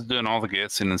 no, I was doing all the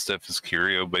guessing and stuff as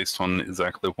Curio based on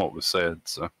exactly what was said.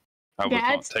 So I was Yeah,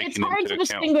 not it's taking hard into to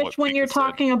account distinguish what when you're people said.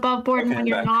 talking above board and Okay, when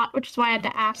you're back. not, which is why I had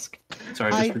to ask.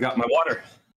 Sorry, I just I- forgot my water.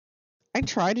 I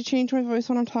try to change my voice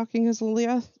when I'm talking as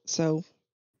Lilia, so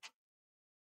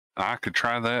I could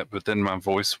try that, but then my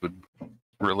voice would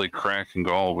really crack and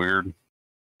go all weird.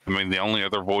 I mean, the only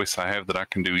other voice I have that I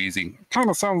can do easy kind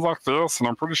of sounds like this, and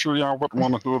I'm pretty sure y'all wouldn't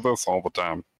want to hear this all the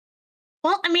time.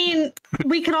 Well, I mean,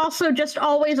 we could also just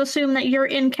always assume that you're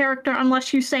in character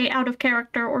unless you say out of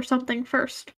character or something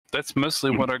first. That's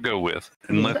mostly what I go with,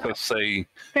 unless I say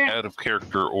Fair. out of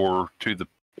character or to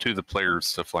the players,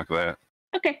 stuff like that,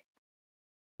 Okay.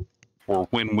 or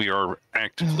when we are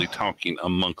actively talking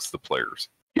amongst the players.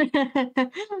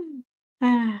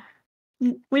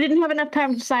 We didn't have enough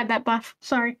time to decide that, Buff.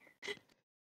 Sorry.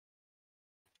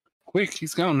 Quick,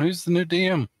 he's gone. Who's the new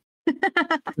DM?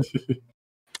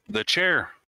 The chair.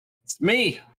 It's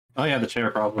me. Oh yeah, the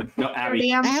chair probably. No, Abby.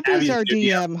 DM. Abby's Abby's our good,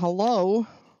 yeah. DM. Hello.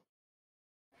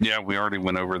 Yeah, we already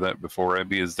went over that before.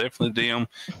 Abby is definitely DM.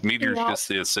 Meteor's Yeah. just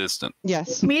the assistant.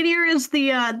 Yes. Meteor is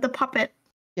the puppet,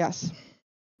 Yes.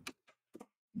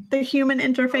 the human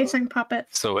interfacing puppet.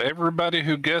 So everybody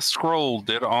who guessed scroll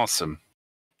did awesome.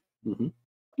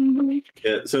 Mm-hmm.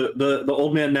 Yeah, so the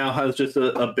old man now has just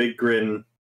a big grin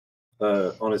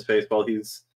on his face while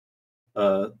he's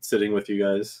sitting with you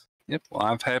guys. Yep. Well,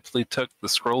 I've happily tucked the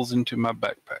scrolls into my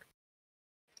backpack.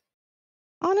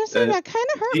 Honestly, that kind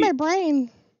of hurt my brain.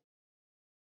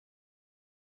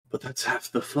 But that's half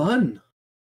the fun.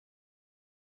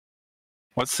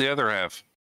 What's the other half?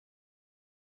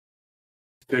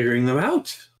 Figuring them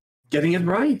out. Getting it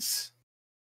right.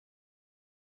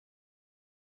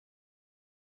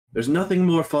 There's nothing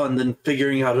more fun than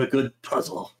figuring out a good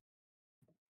puzzle.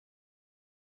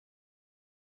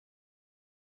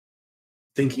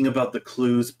 Thinking about the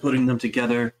clues, putting them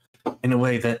together in a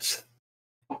way that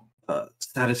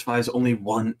satisfies only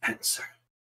one answer.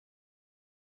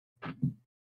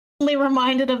 Only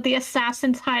reminded of the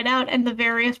assassin's hideout and the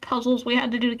various puzzles we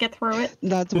had to do to get through it.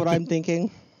 That's what I'm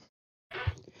thinking.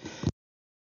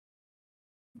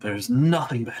 There's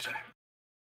nothing better.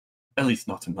 At least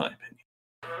not in my opinion.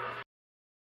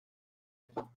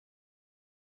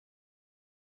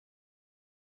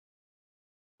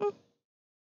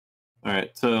 All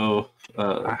right, so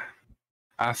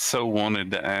I so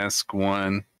wanted to ask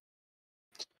one.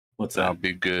 what's That'll that?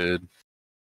 be good.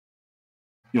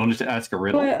 You wanted to ask a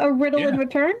riddle? A riddle in Yeah.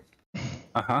 return?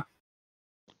 Uh-huh.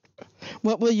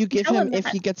 What will you give Tell him him if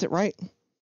that. he gets it right?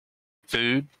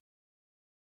 Food.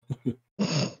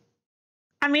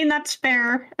 I mean, that's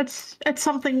fair. It's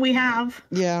something we have.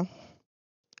 Yeah.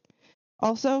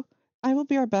 Also, I will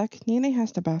be right back. Nene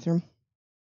has the bathroom.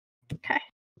 Okay.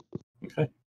 Okay.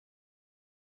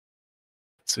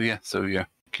 So yeah.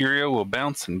 Curio will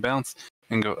bounce and bounce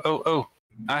and go, oh,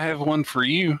 I have one for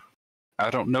you. I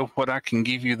don't know what I can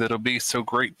give you that'll be so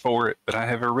great for it, but I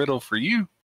have a riddle for you.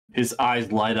 His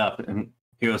eyes light up and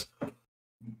he goes,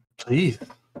 "Please,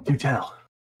 do tell."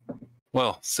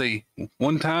 Well, see,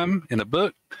 one time in a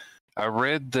book, I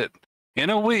read that in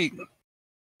a week,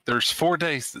 there's 4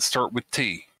 days that start with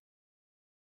T.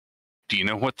 Do you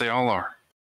know what they all are?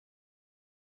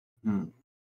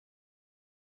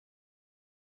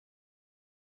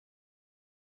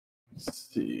 Let's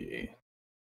see.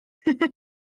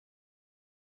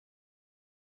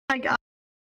 I got.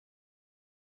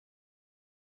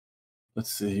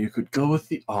 Let's see. You could go with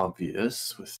the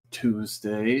obvious with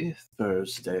Tuesday,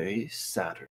 Thursday,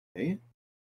 Saturday.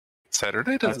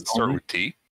 Saturday doesn't That's start only- with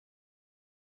T.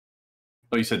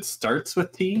 Oh, you said starts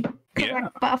with T? Yeah.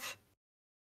 Correct, Buff.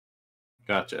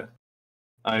 Gotcha.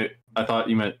 I thought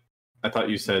you meant. I thought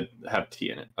you said have T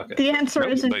in it. Okay. The answer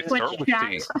Nope, is in they Twitch start with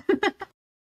chat.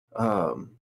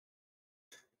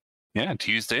 Yeah,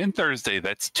 Tuesday and Thursday.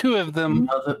 That's 2 of them.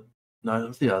 None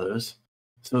of the others.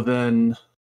 So then,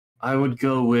 I would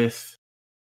go with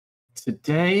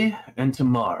today and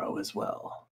tomorrow as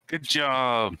well. Good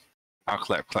job. I'll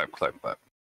clap, clap, clap, clap.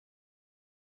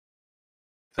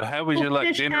 So how would you We'll like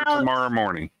fish dinner out- tomorrow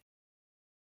morning?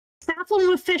 Safflin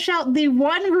will fish out the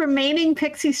one remaining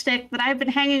pixie stick that I've been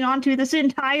hanging on to this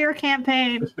entire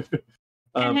campaign.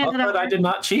 And hand it But I over. did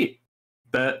not cheat.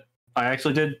 That I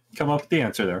actually did come up with the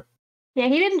answer there. Yeah,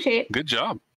 he didn't cheat. Good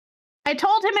job. I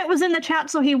told him it was in the chat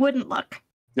so he wouldn't look.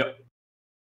 Yep.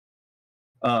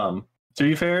 To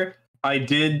be fair, I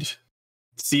did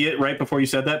see it right before you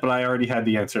said that, but I already had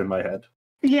the answer in my head.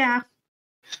 Yeah,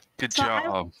 Good So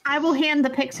job. I will hand the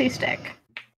pixie stick.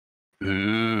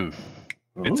 Ooh,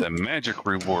 it's a magic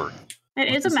reward. It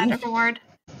is a is magic it? reward.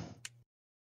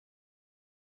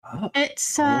 Ah,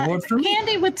 It's reward it's for me.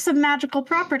 candy with some magical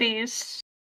properties.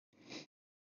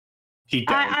 he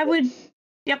down. I would.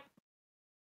 Yep.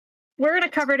 We're in a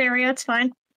covered area. It's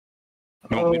fine.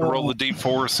 You want me to roll the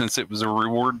D4 since it was a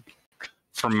reward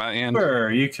from my end?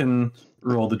 Sure, you can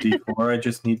roll the d4. I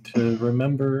just need to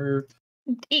remember.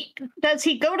 Does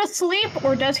he go to sleep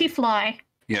or does he fly?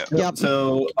 Yeah. Yep.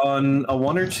 So on a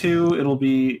 1 or 2, it'll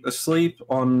be asleep.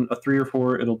 On a 3 or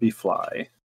 4, it'll be fly.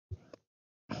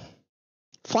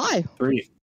 Fly. 3.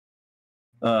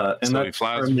 And So he that's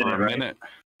flies for a right? minute.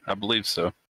 I believe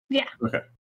so. Okay.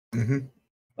 Mm-hmm.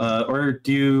 Or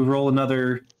do you roll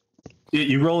another?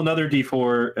 You roll another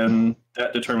d4, and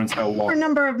that determines how For long.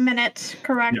 number of minutes,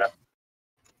 correct? Yeah.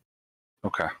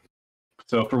 Okay.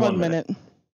 So for 1 minute.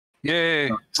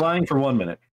 Yay. Flying for 1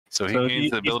 minute. So he So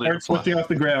gains the he ability to starts fly. lifting off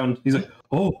the ground. He's like,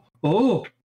 oh.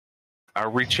 I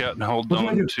reach out and hold What do I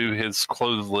on do? to his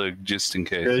clothes leg just in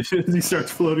case. He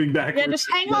starts floating backwards. Yeah, just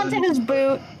hang on to his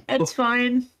boot. It's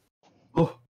fine.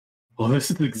 Oh, this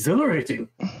is exhilarating.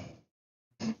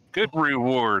 Good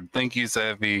reward. Thank you,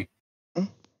 Savvy.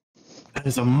 That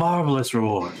is a marvelous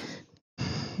reward.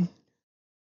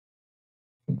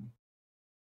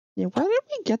 Yeah, where did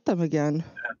we get them again?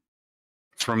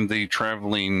 From the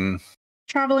traveling.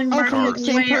 Traveling Oh, market from the was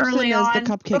same way person early as the on,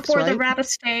 cupcakes, before the right? rat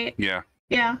estate. Yeah.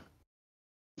 Yeah.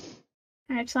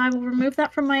 Alright, so I will remove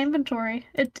that from my inventory.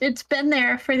 It's been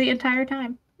there for the entire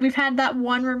time. We've had that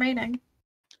one remaining.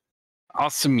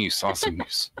 Awesome use. Awesome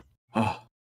use. Oh,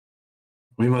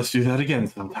 we must do that again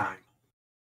sometime.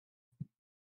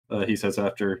 He says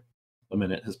after a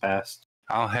minute has passed.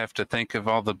 I'll have to think of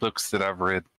all the books that I've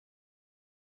read.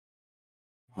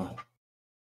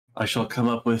 I shall come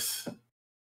up with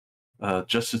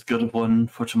just as good a one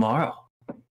for tomorrow.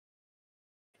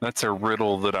 That's a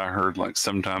riddle that I heard like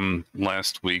sometime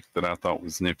last week that I thought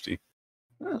was nifty.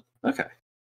 Okay.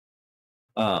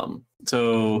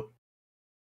 So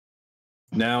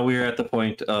now we're at the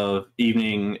point of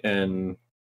evening and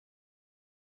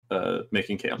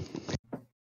making camp.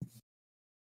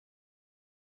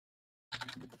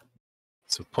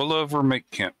 So pull over, make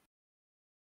camp.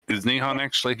 Is Nihon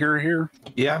actually here?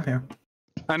 Yeah, I'm here.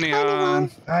 Hi,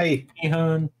 Nihon. Hi.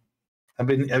 Nihon. I've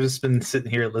just been sitting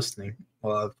here listening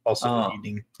while I've also Oh.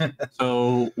 been eating.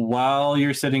 So while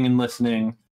you're sitting and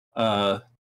listening,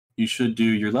 you should do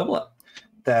your level up.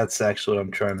 That's actually what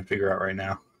I'm trying to figure out right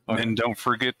now. Okay. And don't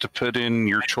forget to put in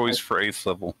your choice for 8th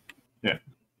level. Yeah.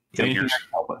 Yeah, Anything I yours. can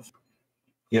help with.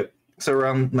 So we're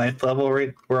on 9th level,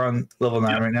 right? We're on level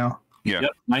 9 right now. Yeah.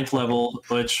 Yep, 9th level,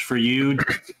 which for you,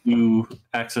 you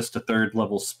access to 3rd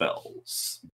level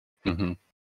spells. Mm-hmm.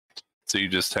 So you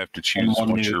just have to choose one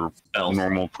what new your spell.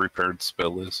 normal prepared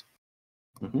spell is.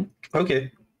 Mm-hmm.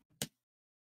 Okay.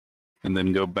 And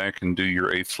then go back and do your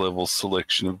 8th level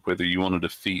selection of whether you want to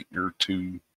defeat your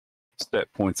 2 stat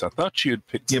points. I thought you had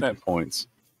picked stat points.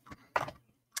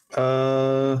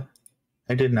 I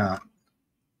did not.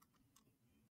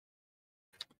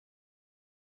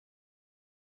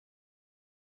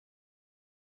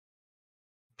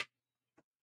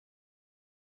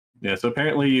 Yeah, so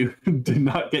apparently you did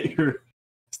not get your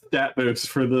stat boost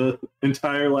for the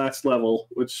entire last level,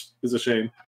 which is a shame.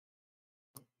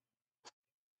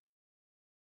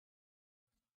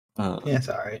 Yeah, it's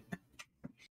all right.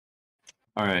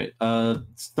 All right.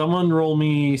 Someone roll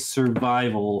me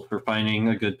survival for finding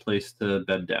a good place to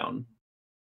bed down.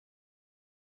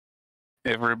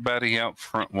 Everybody out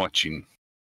front watching.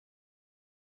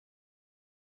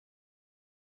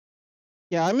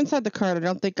 Yeah, I'm inside the cart. I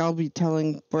don't think I'll be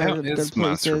telling where How the good is my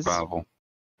place is. survival?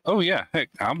 Oh yeah, heck,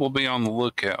 I will be on the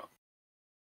lookout.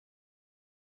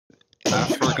 I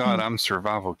forgot I'm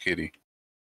survival kitty.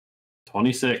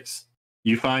 26.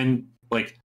 You find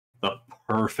like the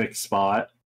perfect spot.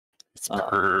 It's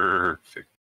perfect.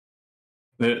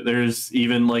 There's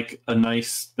even like a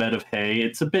nice bed of hay.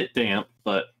 It's a bit damp,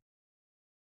 but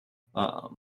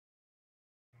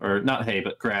or not hay,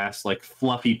 but grass, like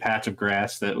fluffy patch of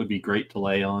grass that would be great to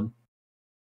lay on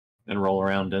and roll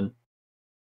around in.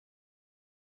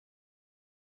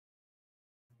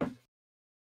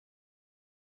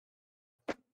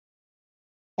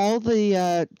 All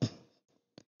the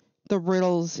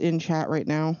riddles in chat right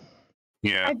now.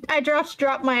 Yeah. I just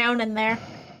dropped my own in there.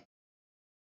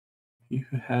 He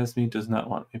who has me does not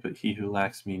want me, but he who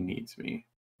lacks me needs me.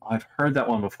 I've heard that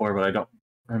one before, but I don't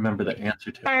remember the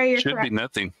answer to it. Fire, you're Should correct. be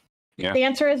nothing. Yeah. The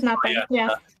answer is nothing. Yeah.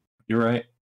 Yes. You're right.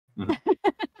 Mhm.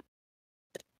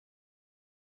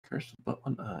 Cursed with but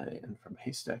one eye, and from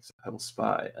haystacks I will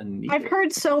spy a needle. I've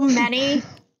heard so many.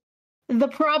 The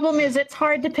problem is it's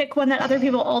hard to pick one that other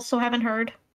people also haven't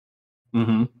heard.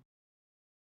 Mm-hmm.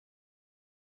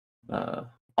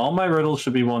 All my riddles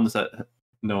should be ones that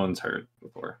no one's heard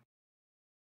before.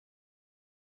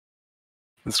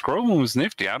 The scroll one was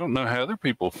nifty. I don't know how other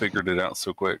people figured it out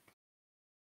so quick.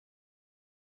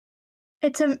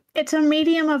 It's a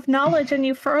medium of knowledge, and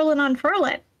you furl and unfurl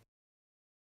it.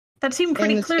 That seemed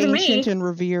pretty And it's clear to me. ancient and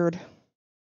revered.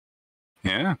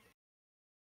 Yeah.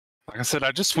 Like I said,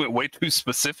 I just went way too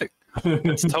specific.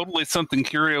 It's totally something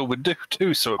Curio would do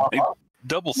too, so it made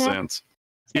double Yeah. sense.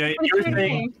 Yeah, Pretty you're clear to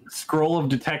saying me. scroll of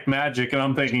detect magic, and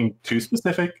I'm thinking too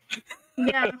specific.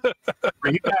 Yeah.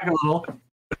 Bring it back a little.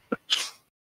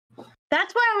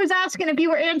 That's why I was asking if you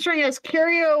were answering as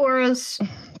Curio or as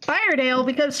Firedale,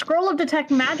 because Scroll of Detect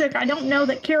Magic, I don't know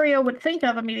that Curio would think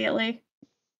of immediately.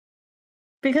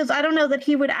 Because I don't know that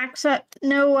he would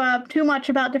know too much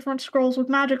about different scrolls with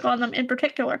magic on them in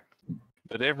particular.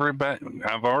 But everybody,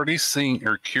 I've already seen,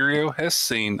 or Curio has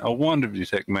seen, a wand of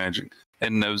detect magic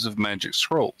and knows of magic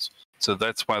scrolls. So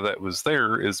that's why that was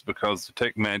there, is because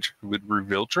detect magic would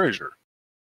reveal treasure.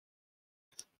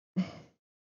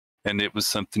 And it was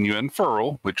something you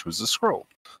unfurl, which was a scroll.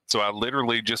 So I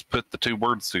literally just put the two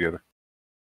words together.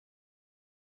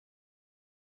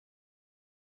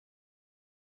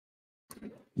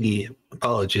 Yeah,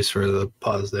 apologies for the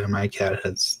pause there. My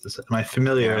my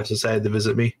familiar has decided to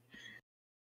visit me.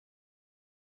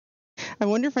 I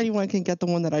wonder if anyone can get the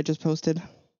one that I just posted.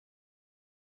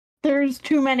 There's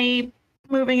too many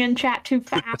moving in chat too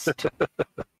fast.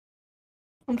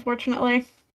 Unfortunately.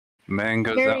 Man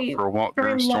goes Very- out for a walk very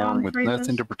during a storm long with phrases.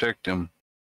 nothing to protect him.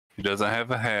 He doesn't have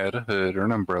a hat, a hood, or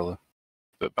an umbrella.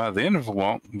 But by the end of the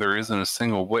walk, there isn't a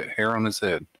single wet hair on his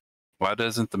head. Why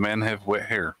doesn't the man have wet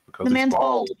hair? Because The he's man's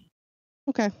bald.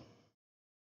 Okay.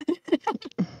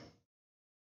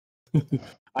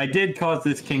 I did cause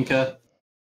this, Kinka,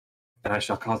 and I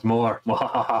shall cause more.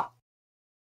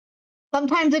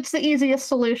 Sometimes it's the easiest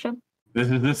solution. This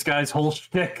is this guy's whole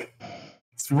shtick.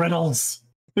 It's riddles.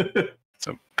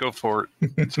 So go for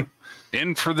it. So,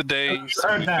 in for the day. So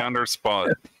Heard we that. found our spot.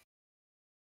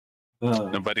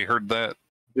 Nobody heard that.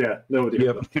 Yeah, nobody.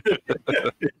 Yep.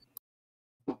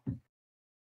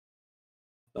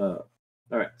 All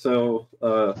right. So,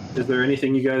 is there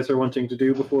anything you guys are wanting to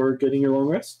do before getting your long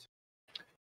rest?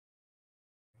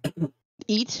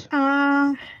 Eat.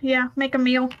 Yeah, make a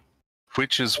meal.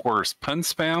 Which is worse, pun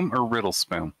spam or riddle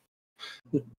spam?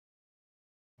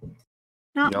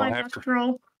 Not Y'all my have best to-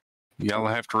 role. Y'all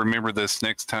have to remember this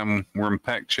next time we're in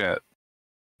pack chat.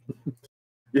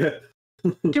 Yeah.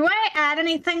 Do I add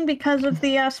anything because of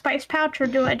the spice pouch, or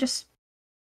do I just?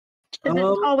 Is it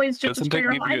always just a doesn't it straight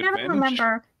roll? give I you never advantage?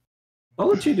 remember. I'll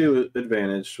let you do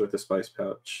advantage with the spice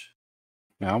pouch.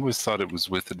 I always thought it was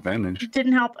with advantage.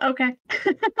 Didn't help. Okay,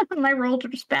 my rolls are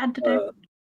just bad today.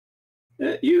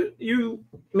 You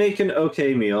make an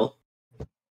okay meal.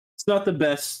 It's not the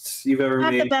best you've ever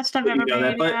Not made. the best I've ever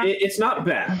made, but yeah. it's not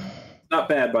bad. Not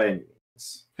bad by any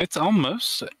means. It's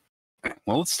almost.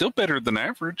 Well, it's still better than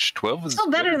average. 12 is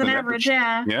Still better than average,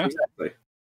 yeah. Yeah. Exactly.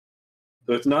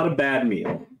 So it's not a bad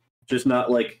meal. Just not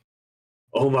like,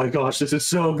 oh my gosh, this is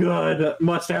so good.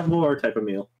 Must have more type of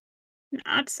meal. No,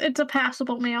 it's a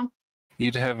passable meal.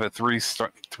 You'd have a three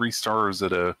stars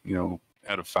at a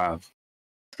out of 5,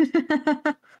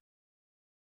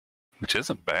 which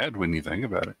isn't bad when you think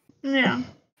about it. Yeah.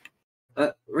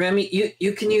 Remy,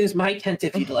 you can use my tent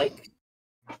if you'd like.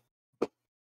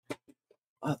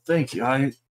 Thank you.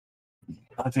 I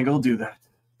think I'll do that.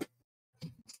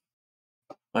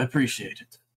 I appreciate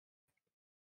it.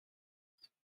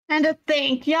 And to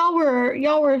think, y'all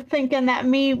were thinking that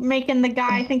me making the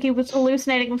guy think he was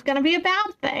hallucinating was going to be a bad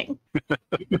thing.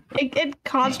 it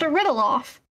caused a riddle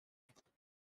off.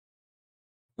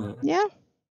 Yeah.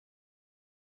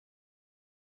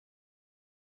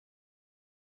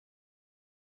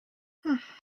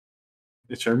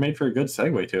 It sure made for a good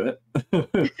segue to it.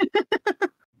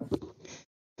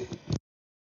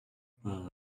 All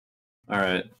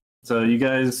right. So you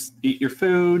guys eat your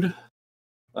food,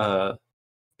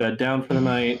 bed down for the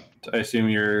night. I assume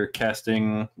you're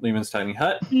casting Lehman's Tiny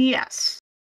Hut. Yes.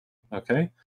 Okay.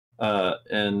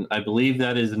 And I believe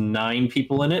that is 9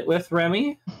 people in it with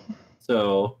Remy.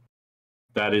 So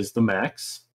that is the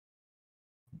max.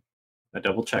 I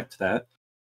double checked that.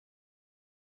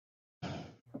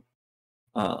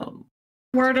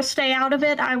 Were to stay out of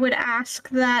it, I would ask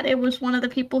that it was one of the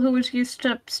people who was used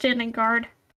to standing guard.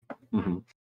 Mm-hmm.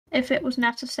 If it was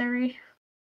necessary.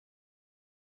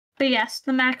 But yes,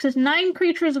 the max is 9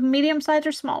 creatures of medium size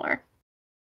or smaller.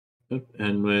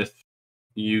 And with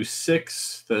you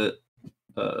 6, that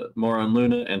more on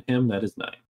Luna and him, that is 9.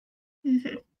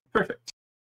 Mm-hmm. Perfect.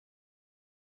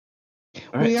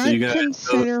 All right, We so aren't you guys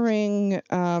considering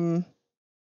yeah.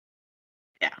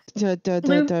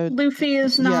 Luffy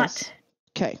is not. Yes.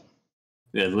 Okay.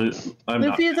 Yeah,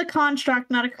 Luffy is a construct,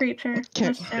 not a creature. Okay.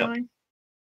 Necessarily. Yep.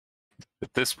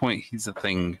 At this point, he's a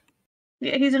thing.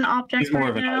 Yeah, he's an object He's more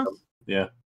right of an now. item. Yeah.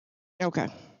 Okay.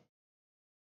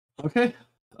 Okay.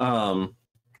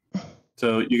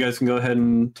 So you guys can go ahead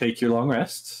and take your long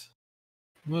rests.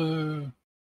 Whoa.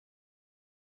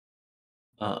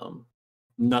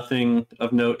 Nothing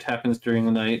of note happens during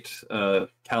the night.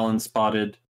 Callan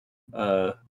spotted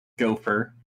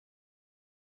Gopher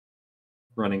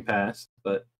running past,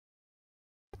 but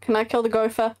Can I kill the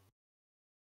gopher?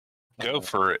 Go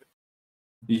for it.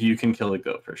 you can kill a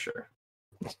gopher, sure.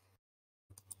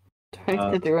 Do I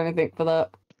need to do anything for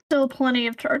that? Still plenty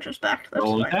of charges back to this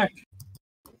Roll way. attack.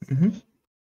 Mm-hmm.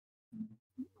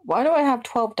 Why do I have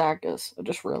 12 daggers? I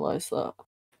just realized that.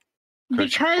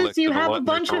 Because you have a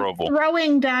bunch of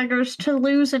throwing daggers to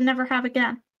lose and never have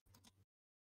again.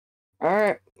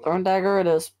 Alright, throwing dagger it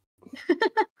is.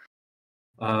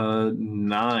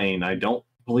 9. I don't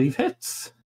believe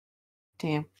hits.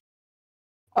 Damn.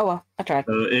 Oh well, I tried.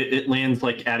 So it lands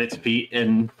like at its feet,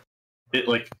 and it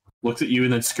like looks at you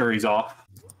and then scurries off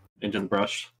into the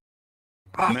brush.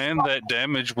 Man, that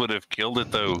damage would have killed it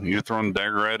though. You're throwing a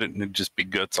dagger at it and it'd just be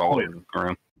guts all over the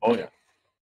ground. Oh yeah.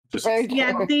 Just,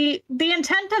 Yeah, the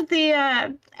intent of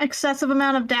the excessive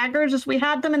amount of daggers is we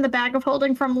had them in the bag of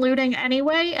holding from looting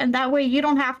anyway, and that way you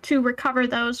don't have to recover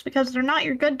those because they're not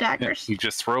your good daggers. You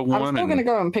just throw I'm one still gonna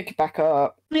go and pick it back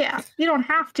up. Yeah, you don't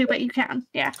have to, but you can.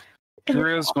 Yeah.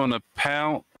 Kira's gonna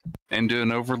pout and do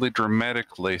an overly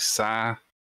dramatically sigh,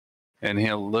 and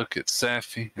he'll look at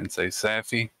Safi and say,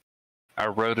 Safi, I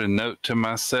wrote a note to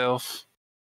myself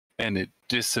and it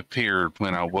disappeared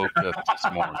when I woke up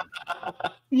this morning.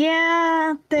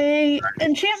 Yeah,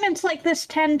 enchantments like this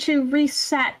tend to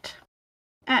reset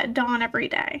at dawn every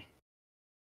day.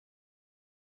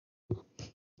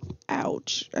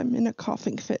 Ouch. I'm in a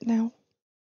coughing fit now.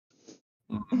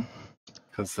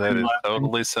 Because that is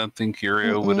totally something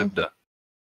Curio would have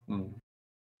done.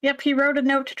 Yep, he wrote a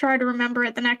note to try to remember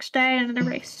it the next day and it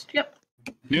erased. Yep.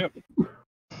 Yep.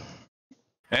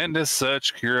 And as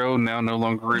such, Curio now no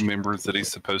longer remembers that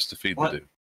he's supposed to feed the dude.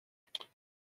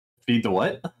 Feed the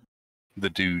what? The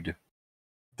dude.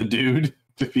 The dude?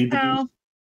 To feed the Oh,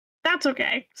 that's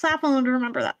okay. Saffron would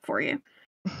remember that for you.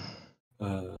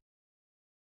 dude?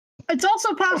 It's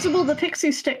also possible the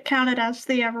pixie stick counted as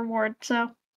the reward,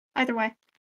 so either way.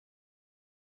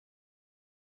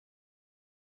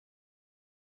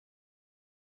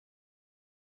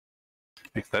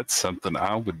 If that's something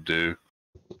I would do.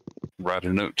 Write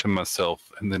a note to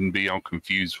myself and then be all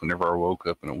confused whenever I woke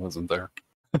up and it wasn't there.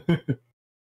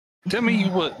 Tell me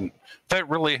you wouldn't. That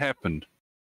really happened.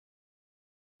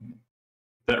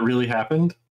 That really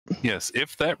happened? Yes,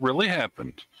 if that really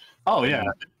happened. Oh, yeah.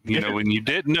 You know, and you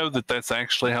didn't know that that's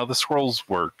actually how the scrolls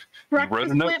worked. You wrote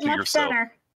Breakfast a note went to much yourself.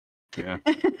 better. Yeah.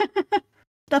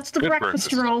 That's the Good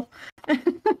breakfast roll.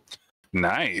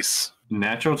 Nice.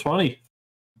 Natural 20.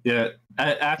 Yeah.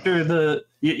 After the...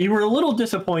 You were a little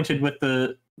disappointed with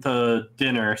the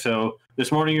dinner, so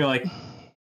this morning you're like,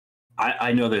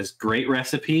 I know this great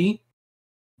recipe.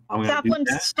 I'm gonna do Zaplin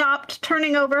that. stopped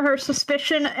turning over her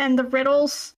suspicion and the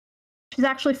riddles. She's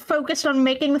actually focused on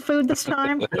making the food this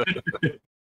time.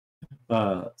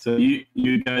 So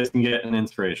you guys can get an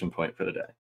inspiration point for the day.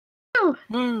 Oh,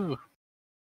 Woo.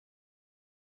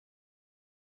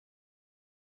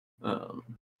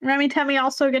 Remy Temmie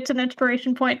also gets an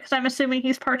inspiration point because I'm assuming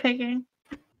he's partaking.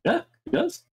 Yeah, he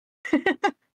does.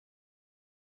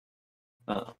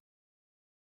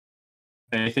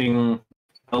 Anything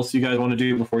else you guys want to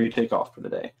do before you take off for the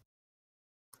day?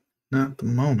 Not at the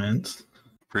moment.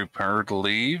 Prepare to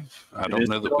leave. I don't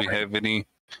know that we have any.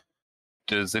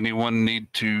 Does anyone need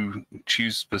to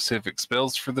choose specific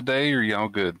spells for the day, or y'all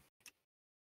good?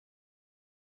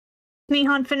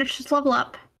 Nihon finished his level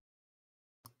up.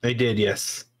 I did,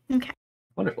 yes. Okay.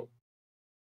 Wonderful.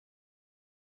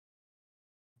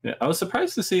 Yeah, I was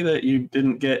surprised to see that you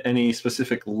didn't get any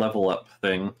specific level up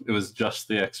thing. It was just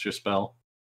the extra spell.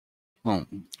 Well,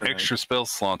 extra spell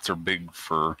slots are big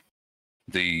for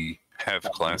the half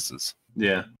classes,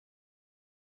 Yeah,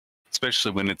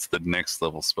 especially when it's the next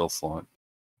level spell slot.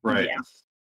 right.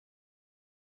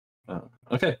 Yeah.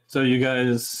 Okay, so you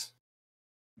guys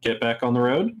get back on the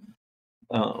road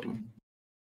and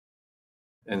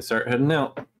start heading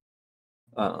out.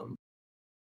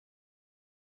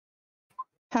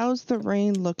 How's the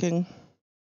rain looking?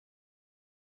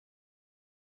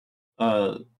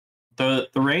 The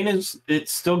rain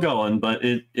it's still going, but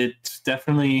it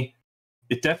definitely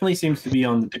seems to be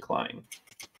on the decline.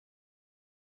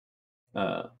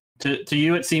 To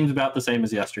you, it seems about the same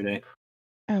as yesterday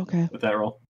Okay. with that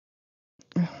roll.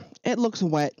 It looks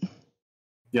wet.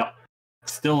 Yeah,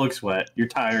 still looks wet. You're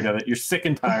tired of it. You're sick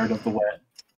and tired of the wet.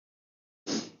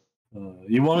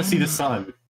 You want to see the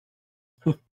sun.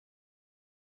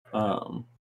 All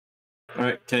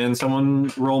right, can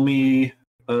someone roll me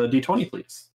a d20,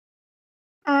 please?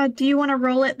 Do you want to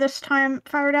roll it this time,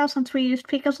 Firedow, since we used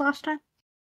Pika's last time?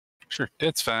 Sure,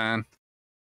 it's fine.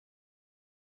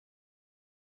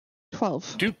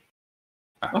 12.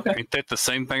 Okay. Ain't that the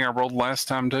same thing I rolled last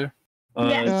time too?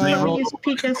 Yeah, so so you we rolled, used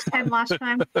Pika's 10 last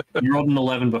time. you rolled an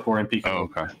 11 before in Pico. Oh,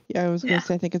 okay. Yeah, I was going Yeah. to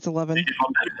say, I think it's 11. They did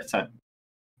one better this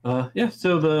time. Yeah,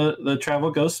 so the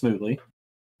travel goes smoothly.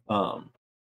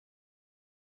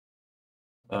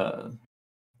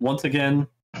 Once again,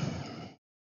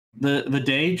 the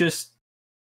day just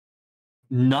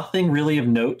nothing really of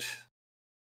note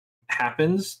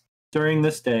happens during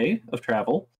this day of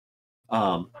travel.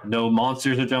 No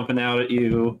monsters are jumping out at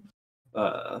you.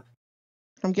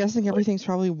 I'm guessing everything's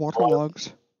probably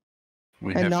waterlogged.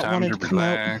 We And have not time wanted to to come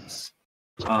out. relax.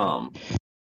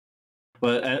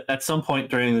 But at some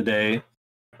point during the day,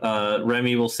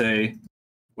 Remy will say,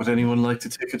 "Would anyone like to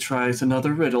take a try at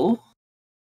another riddle?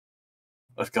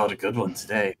 I've got a good one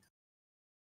today."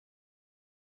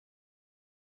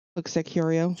 Looks like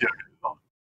Curio.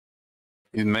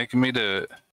 He's making me do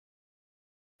it.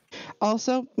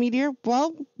 Also, Meteor,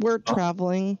 while we're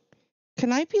traveling,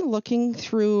 can I be looking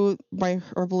through my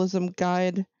herbalism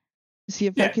guide to see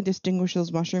if I Yeah. can distinguish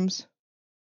those mushrooms?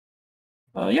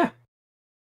 Yeah.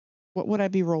 What would I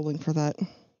be rolling for that?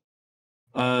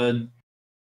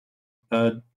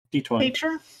 D20.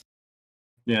 Nature?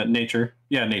 Yeah, nature.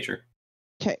 Yeah, nature.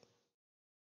 Okay.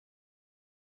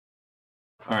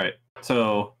 All right.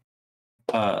 So,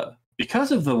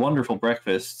 because of the wonderful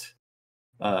breakfast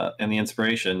and the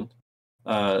inspiration,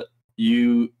 I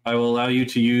will allow you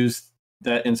to use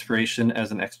that inspiration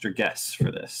as an extra guess for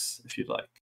this, if you'd like.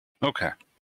 Okay.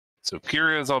 So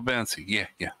Kira's all bouncy. Yeah.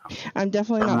 I'm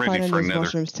definitely I'm not ready finding for those another.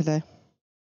 mushrooms today.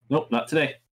 Nope, not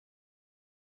today.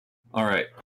 All right.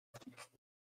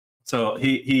 So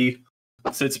he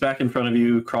sits back in front of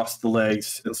you, crosses the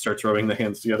legs, and starts rubbing the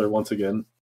hands together once again.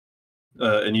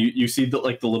 And you see the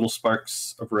little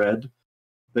sparks of red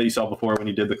that you saw before when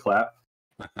you did the clap.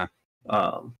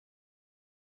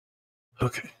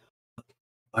 Okay.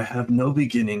 I have no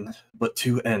beginning, but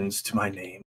two ends to my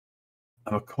name.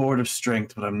 I'm a cord of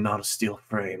strength, but I'm not a steel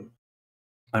frame.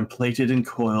 I'm plated and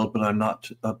coiled, but I'm not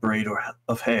a braid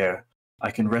of hair.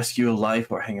 I can rescue a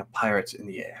life or hang a pirate in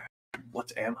the air.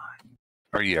 What am I?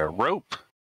 Are you a rope?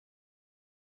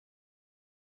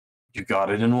 You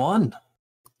got it in one.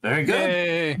 Very good.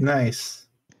 Yay! Nice.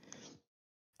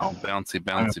 Oh, bouncy, I'm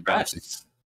bouncy, bouncy. impressed.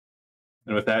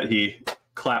 And with that, he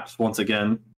claps once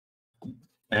again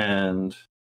and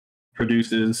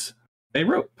produces a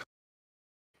rope.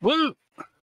 Woo!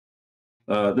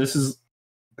 This is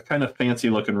a kind of fancy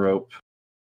looking rope.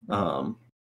 And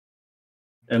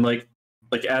like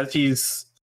as he's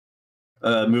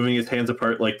moving his hands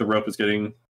apart, like the rope is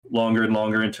getting longer and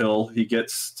longer until he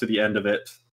gets to the end of it.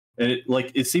 And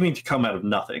it's seeming to come out of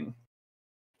nothing.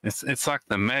 It's like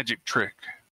the magic trick.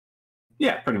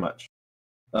 Yeah, pretty much.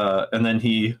 And then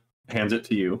he hands it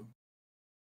to you.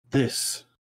 This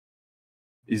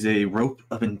is a rope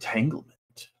of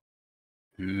entanglement.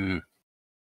 Ooh.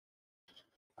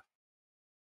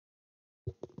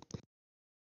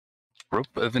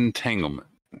 Rope of entanglement.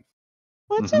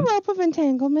 What's a rope of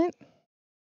entanglement?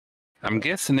 I'm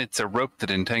guessing it's a rope that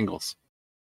entangles.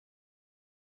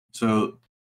 So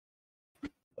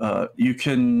you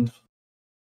can,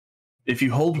 if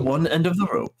you hold one end of the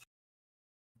rope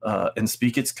and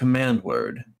speak its command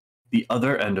word, the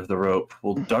other end of the rope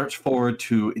will dart forward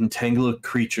to entangle a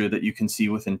creature that you can see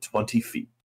within 20 feet.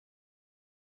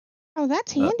 Oh,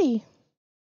 that's handy.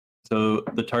 So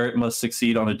the target must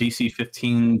succeed on a DC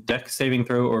 15 Dex saving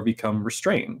throw or become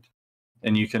restrained.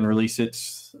 And you can release it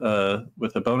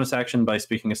with a bonus action by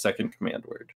speaking a second command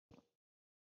word.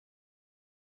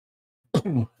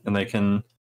 And they can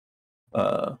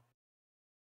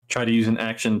try to use an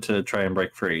action to try and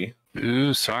break free.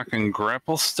 Ooh, so I can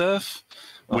grapple stuff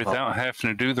without having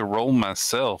to do the roll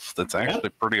myself. That's actually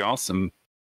pretty awesome,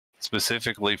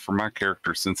 specifically for my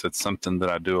character, since it's something that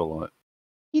I do a lot.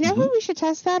 You know who we should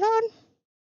test that on?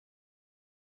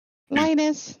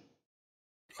 Linus.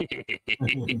 We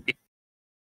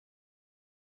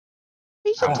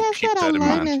should I'll test keep that that on in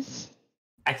mind. Linus.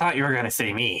 I thought you were going to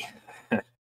say me.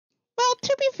 Well,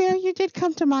 to be fair, you did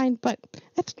come to mind, but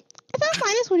I thought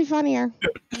Linus would be funnier.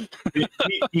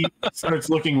 He starts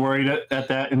looking worried at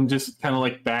that and just kind of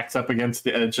like backs up against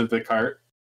the edge of the cart.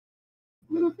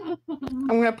 I'm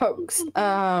gonna poke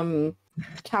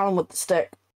Callum with the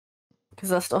stick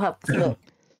because I still have the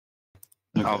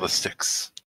stick. All the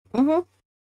sticks. Mm-hmm.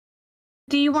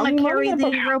 Do you want to I'm carry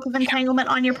wondering the rope of entanglement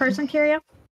on your person, Kyria?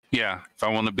 Yeah, if I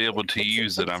want to be able to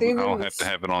use it, it's either I'll have to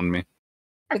have it on me.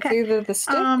 It's Okay. either the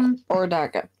stick or a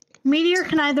dagger. Meteor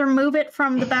can either move it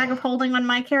from the bag of holding on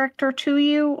my character to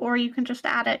you, or you can just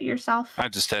add it yourself. I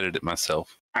just added it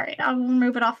myself. All right, I will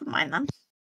remove it off of mine then.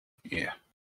 Yeah.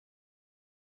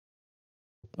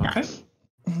 Okay.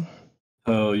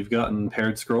 So you've gotten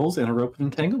paired scrolls and a rope of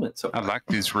entanglement. So I like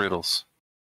these riddles.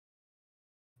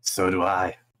 So do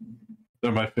I.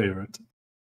 They're my favorite.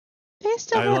 They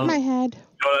still I hurt love- my head.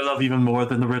 You know what I love even more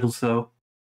than the riddles, though?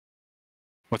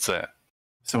 What's that?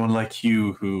 Someone like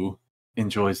you who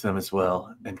enjoys them as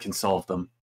well and can solve them.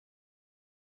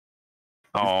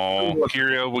 Oh,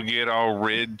 Hero will get all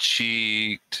red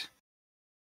cheeked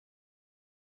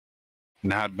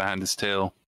and hide behind his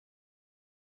tail.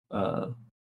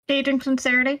 Gauging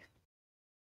sincerity.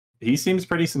 He seems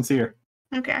pretty sincere.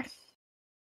 Okay.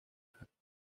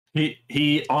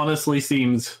 He honestly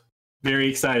seems very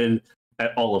excited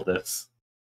at all of this.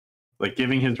 Like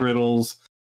giving his riddles,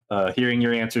 hearing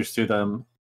your answers to them.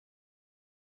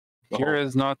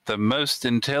 Kira's not the most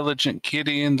intelligent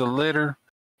kitty in the litter,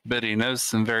 but he knows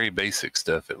some very basic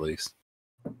stuff at least.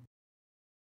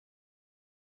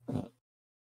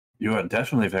 You are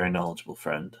definitely a very knowledgeable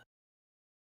friend.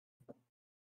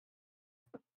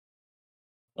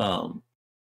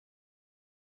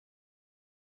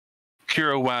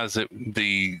 Kira wise,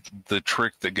 the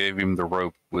trick that gave him the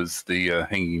rope was the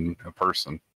hanging a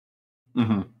person.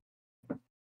 Mm-hmm.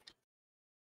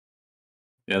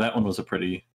 Yeah, that one was a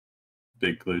pretty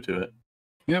big clue to it.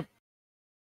 Yep.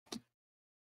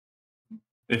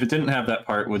 If it didn't have that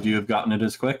part, would you have gotten it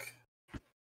as quick?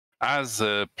 As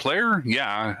a player,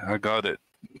 yeah, I got it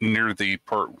near the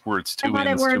part where it's I two got it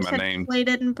ends where to it my said name.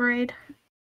 plated and braid.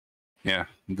 Yeah,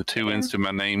 the two ends to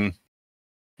my name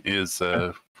is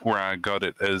where I got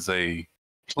it as a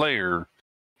player.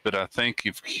 But I think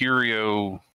if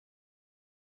Curio,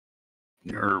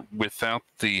 or without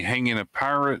the hanging a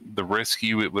pirate, the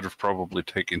rescue, it would have probably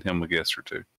taken him a guess or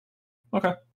two.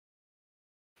 Okay.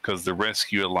 Because the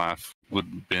rescue of life would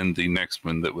have been the next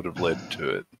one that would have led to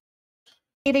it.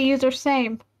 Data user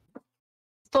same.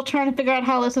 Still trying to figure out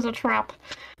how this is a trap.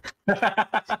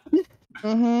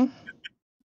 Mm-hmm.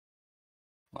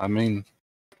 I mean,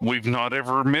 we've not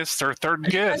ever missed our third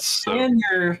guess. So.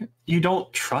 And you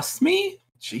don't trust me?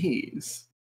 Jeez.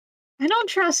 I don't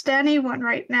trust anyone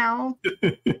right now.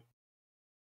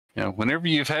 Yeah, whenever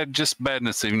you've had just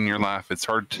badness in your life, it's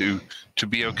hard to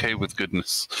be okay with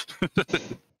goodness.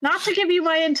 Not to give you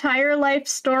my entire life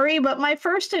story, but my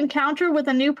first encounter with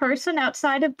a new person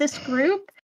outside of this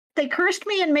group, they cursed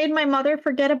me and made my mother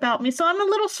forget about me, so I'm a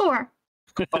little sore.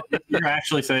 You're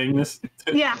actually saying this?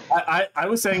 Yeah. I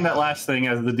was saying that last thing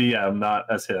as the DM, not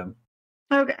as him.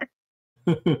 Okay.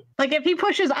 Like, if he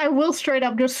pushes, I will straight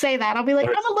up just say that. I'll be like,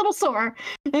 I'm a little sore.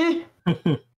 I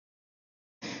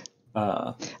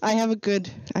have a good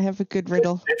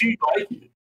riddle. If you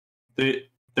like,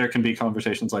 there can be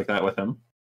conversations like that with him,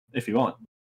 if you want.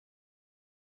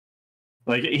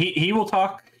 Like he will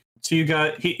talk to you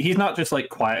guys. He's not just like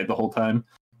quiet the whole time.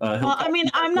 Well, I mean,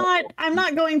 I'm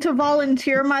not going to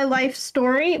volunteer my life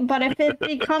story, but if it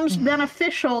becomes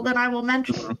beneficial, then I will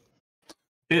mention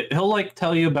it. He'll like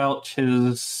tell you about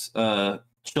his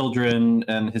children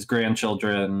and his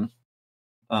grandchildren.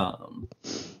 Well,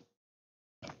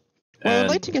 I'd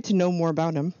like to get to know more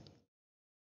about him.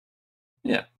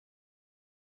 Yeah.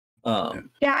 Yeah,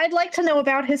 I'd like to know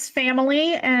about his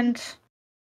family and.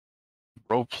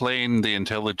 Role-playing the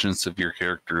intelligence of your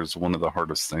character is one of the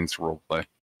hardest things to role-play.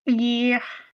 Yeah.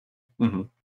 Mm-hmm.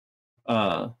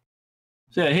 So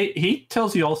yeah, he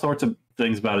tells you all sorts of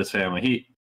things about his family.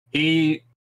 He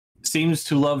seems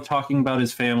to love talking about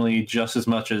his family just as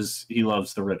much as he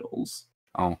loves the riddles.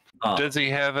 Oh, does he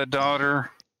have a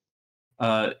daughter?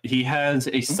 He has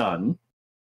a son.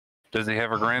 Does he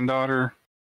have a granddaughter?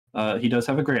 He does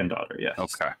have a granddaughter. Yes.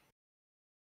 Okay.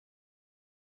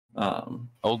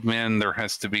 Old man, there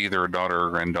has to be either a daughter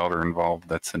or granddaughter involved.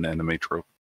 That's an anime trope.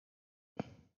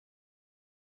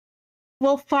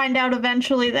 We'll find out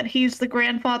eventually that he's the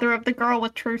grandfather of the girl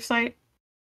with true sight.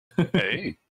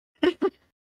 Hey.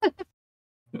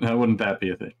 Wouldn't that be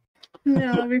a thing?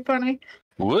 Yeah, that'd be funny.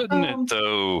 Wouldn't it,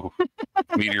 though?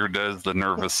 Meteor does the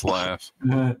nervous laugh.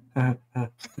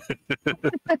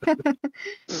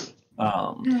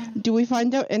 Do we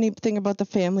find out anything about the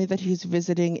family that he's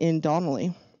visiting in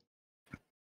Donnelly?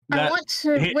 His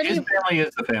family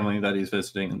is the family that he's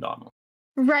visiting in Donnelly.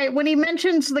 Right. When he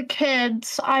mentions the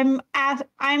kids, I'm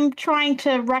trying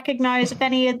to recognize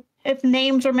if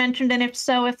names are mentioned, and if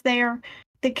so, if they're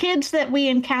the kids that we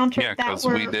encountered. Yeah, because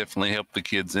we definitely helped the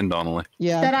kids in Donnelly.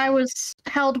 Yeah. That I was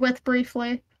held with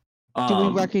briefly. Do we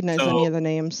recognize any of the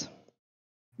names?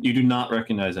 You do not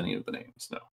recognize any of the names,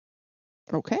 no.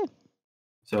 Okay.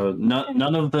 So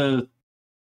none of the,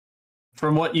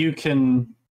 from what you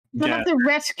can None of the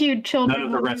rescued children none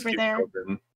of the rescued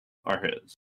children are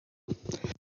his.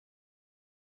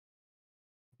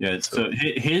 Yeah, so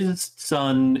his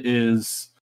son is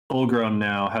full grown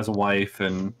now, has a wife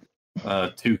and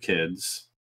 2 kids,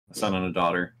 a son and a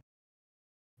daughter.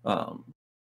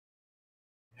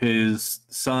 His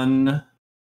son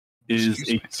is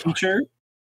a teacher,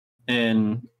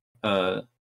 and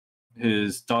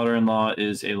his daughter-in-law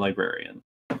is a librarian.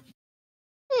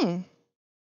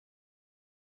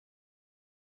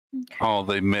 Oh,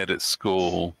 they met at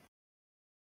school.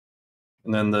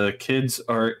 And then the kids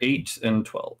are 8 and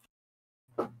 12.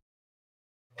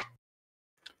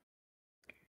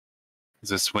 Is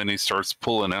this when he starts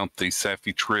pulling out the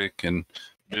Safi trick and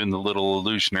doing the little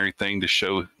illusionary thing to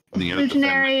show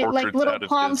illusionary, like little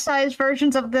palm-sized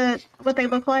versions of what they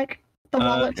look like? The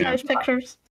wallet-sized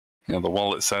pictures. Yeah, the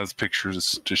wallet-sized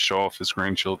pictures to show off his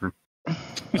grandchildren.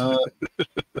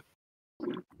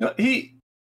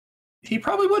 He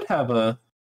probably would have a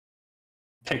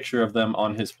picture of them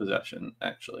on his possession,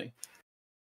 actually.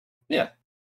 Yeah.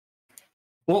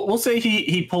 We'll say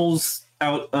he pulls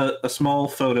out a small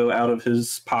photo out of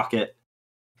his pocket.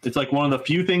 It's like one of the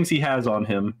few things he has on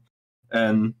him,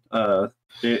 and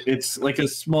it's like a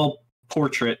small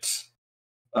portrait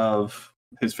of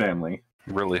his family.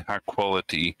 Really high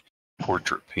quality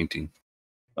portrait painting.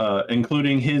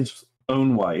 Including his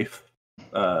own wife,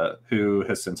 who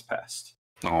has since passed.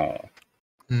 Oh.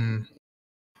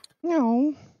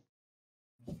 No.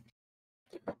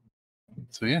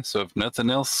 So yeah, so if nothing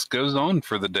else goes on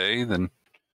for the day, then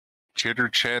chitter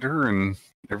chatter and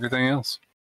everything else.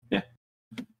 Yeah.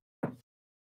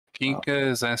 Kinka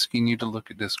is asking you to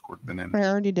look at Discord, Banana. I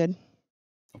already did.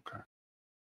 Okay.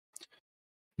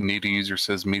 Needy user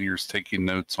says Meteor's taking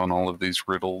notes on all of these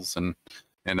riddles and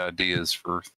ideas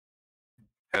for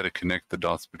how to connect the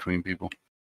dots between people.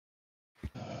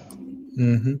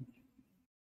 Mm-hmm.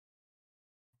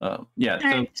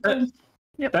 Yeah, so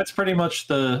that's pretty much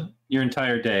your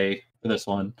entire day for this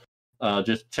one.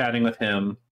 Just chatting with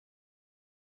him.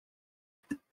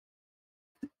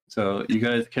 So you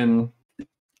guys can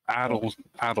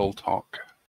idle talk.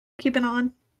 Keep it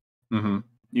on. Mm-hmm.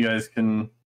 You guys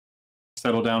can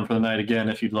settle down for the night again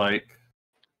if you'd like.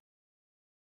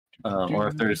 or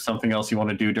if there's something else you want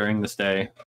to do during this day.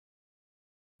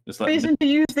 Just let Reason to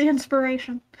use the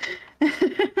inspiration.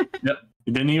 Yep,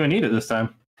 you didn't even need it this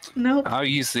time. Nope. I'll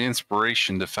use the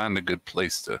inspiration to find a good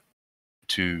place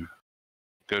to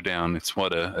go down. It's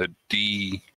what a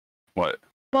D. What?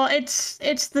 Well, it's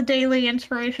the daily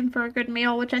inspiration for a good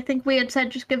meal, which I think we had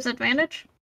said just gives advantage.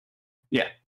 Yeah.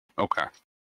 Okay.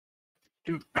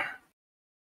 Dude.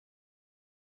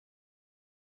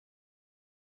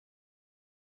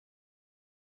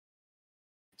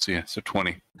 So yeah, so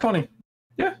 20. 20.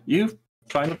 Yeah, you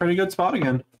find a pretty good spot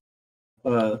again.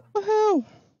 Woohoo!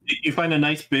 You find a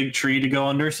nice big tree to go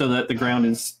under so that the ground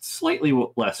is slightly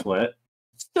less wet.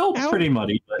 Still pretty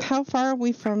muddy, but How far are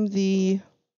we from the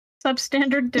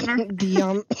Substandard dinner.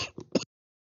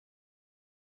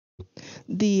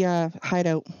 the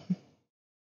hideout?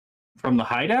 from the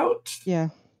hideout, Yeah.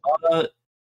 you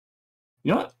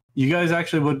know what? You guys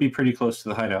actually would be pretty close to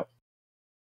the hideout.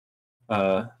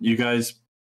 You guys,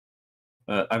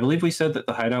 I believe we said that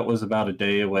the hideout was about a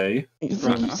day away. You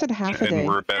said half a And day.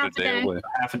 we're about Half a day away.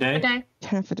 Half a day? Okay.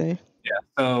 Half a day. Yeah.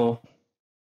 So,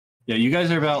 yeah, you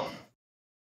guys are about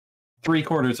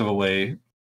 3/4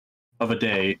 of a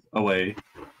day away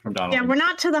from Donald. Yeah, we're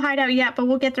not to the hideout yet, but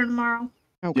we'll get there tomorrow.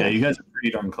 Okay. Yeah, you guys are pretty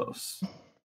darn close.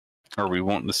 Are we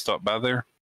wanting to stop by there?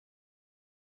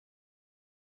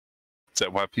 Is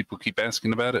that why people keep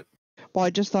asking about it? Well, I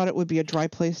just thought it would be a dry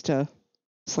place to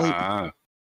sleep. Ah,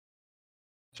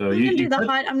 So We can do the could-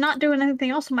 hide. I'm not doing anything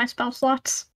else in my spell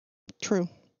slots. True.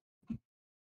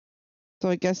 So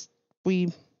I guess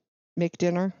we make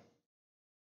dinner.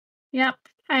 Yep.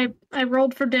 I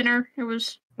rolled for dinner. It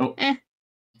was Oh. eh.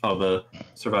 Oh, the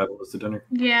survival was the dinner.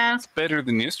 Yeah. it's better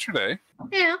than yesterday.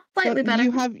 Yeah, slightly So better.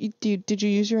 did you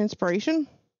use your inspiration?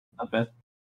 Not bad.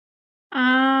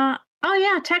 Oh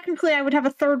yeah, technically I would have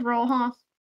a third roll, huh?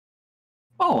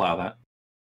 I'll allow that.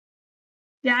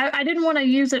 Yeah, I didn't want to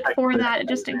use it for that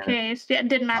just in case. Yeah, it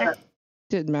didn't matter.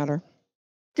 Didn't matter.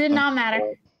 Did not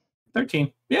matter.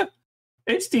 13. Yeah,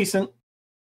 it's decent.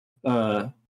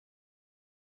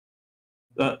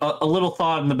 A little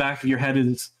thought in the back of your head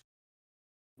is,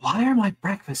 why are my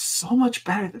breakfasts so much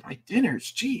better than my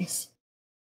dinners? Jeez.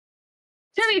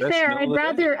 To be Best fair, meal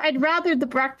of the day. I'd rather the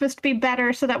breakfast be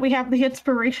better so that we have the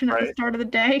inspiration at the Right. start of the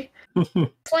day.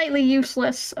 Slightly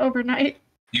useless overnight,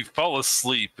 You fall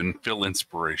asleep and feel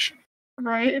inspiration.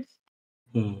 right?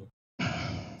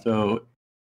 So,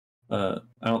 I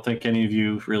don't think any of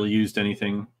you really used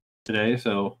anything today,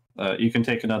 so you can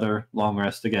take another long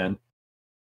rest again.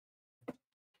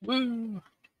 Woo!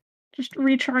 Just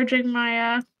recharging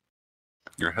my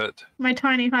Your hut. my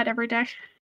tiny hut every day.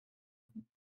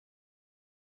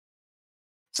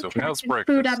 So how's Extracting breakfast?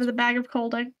 food out of the bag of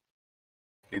colding.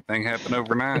 Anything happen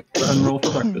overnight? Go ahead and roll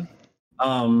for breakfast.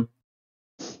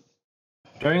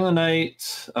 During the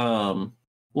night,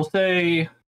 we'll say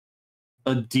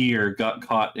a deer got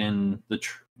caught in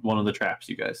one of the traps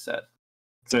you guys set.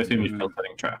 So I assume you're still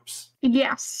setting traps.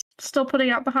 Yes, still putting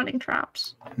out the hunting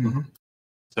traps.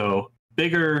 So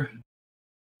bigger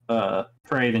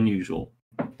prey than usual.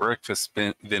 Breakfast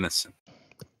venison.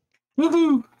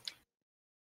 Woohoo!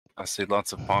 I see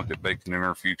lots of pocket bacon in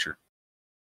our future.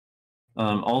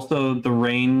 Also, the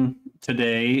rain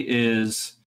today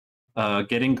is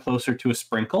getting closer to a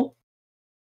sprinkle.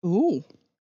 Ooh.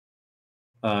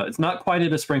 It's not quite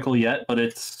at a sprinkle yet, but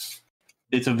it's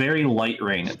a very light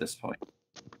rain at this point.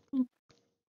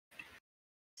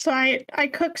 So I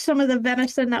cooked some of the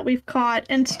venison that we've caught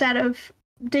instead of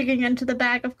digging into the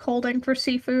bag of colding for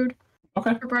seafood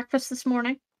Okay. for breakfast this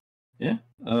morning. Yeah.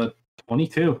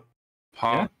 22.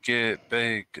 Pocket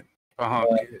bacon.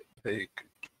 Pocket bacon.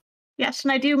 Yes,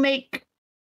 and I do make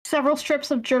several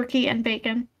strips of jerky and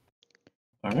bacon.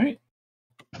 All right.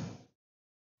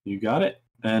 You got it.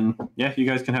 And yeah, you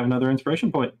guys can have another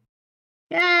inspiration point.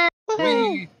 Yeah.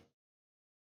 Woohoo!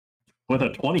 With a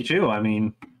 22, I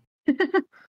mean,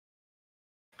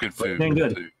 Good food. Dang Good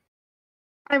good. food.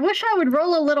 I wish I would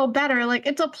roll a little better. Like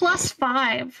it's a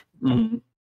 +5. mhm.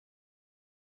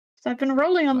 So I've been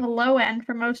rolling on the low end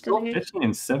for most of these. 15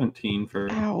 and 17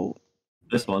 for Ow.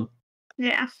 this one.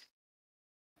 Yeah.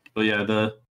 But yeah,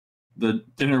 the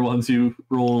dinner ones you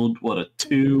rolled, what, a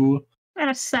 2,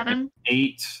 And a 7.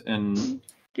 8, and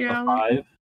Yeah. a 5?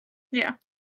 Yeah.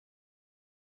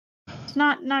 It's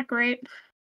not great.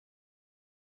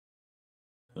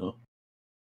 So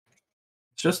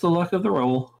it's just the luck of the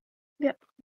roll. Yep.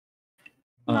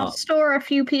 I'll store a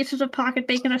few pieces of pocket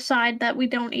bacon aside that we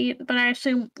don't eat, but I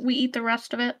assume we eat the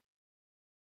rest of it.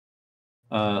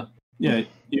 Yeah,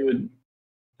 you would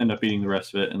end up eating the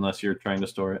rest of it unless you're trying to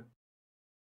store it.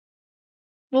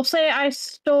 We'll say I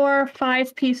store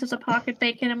 5 pieces of pocket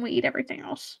bacon and we eat everything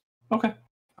else. Okay.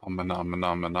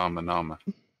 Nama.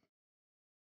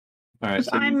 All right.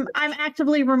 So I'm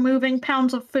actively removing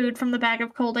pounds of food from the bag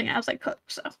of colding as I cook.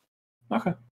 So.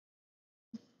 Okay.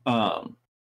 So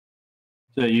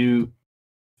you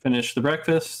finish the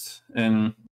breakfast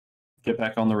and get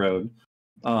back on the road.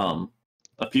 A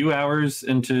few hours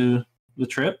into the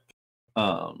trip,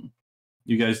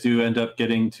 you guys do end up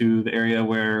getting to the area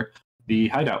where the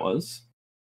hideout was.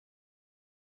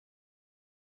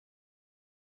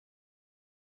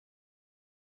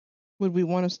 Would we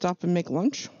want to stop and make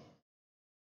lunch?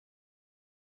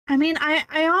 I mean,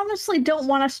 I honestly don't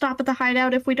want to stop at the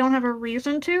hideout if we don't have a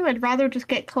reason to. I'd rather just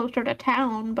get closer to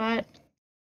town, but...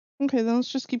 Okay, then let's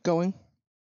just keep going.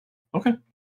 Okay.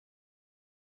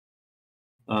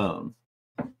 So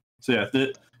yeah,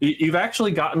 you've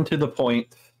actually gotten to the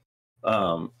point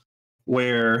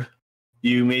where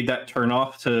you made that turn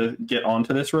off to get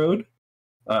onto this road.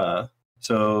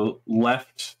 So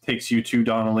left takes you to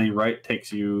Donnelly, right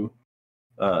takes you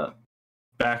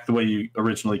back the way you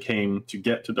originally came to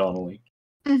get to Donnelly.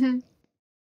 Mm-hmm.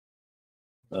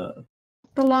 The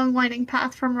long winding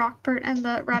path from Rockport and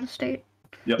the Rat Estate.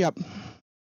 Yep.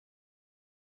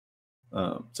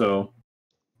 So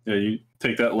yeah, you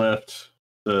take that left.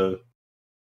 The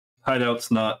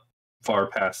hideout's not far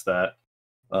past that,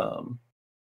 and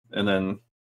then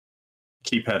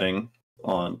keep heading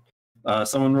on.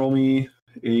 Someone roll me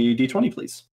a d20,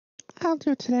 please. I'll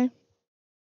do it today.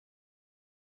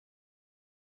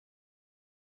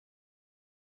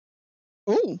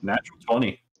 Oh, Natural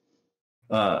 20.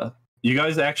 You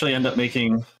guys actually end up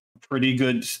making pretty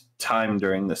good time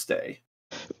during this day.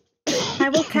 I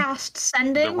will cast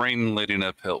Sending. The rain letting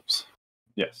up helps.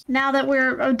 Yes. Now that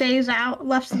we're a day's out,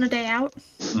 less than a day out,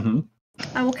 Mm-hmm.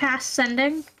 I will cast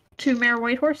Sending to Mayor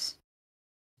Whitehorse.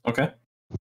 Okay.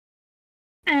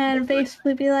 And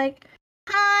basically be like,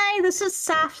 "Hi, this is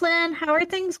Saflin. How are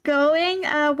things going?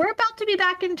 We're about to be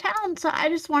back in town, so I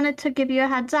just wanted to give you a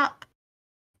heads up.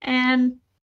 And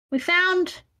we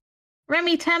found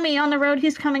Remy Temmie on the road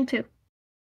he's coming to."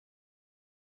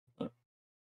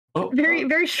 Oh, Very,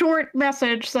 very short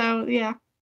message, so yeah.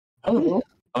 hello.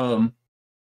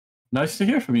 Nice to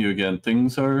hear from you again.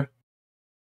 Things are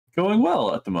going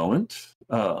well at the moment.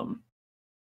 I'm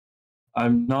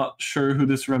not sure who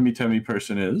this Remy Temmie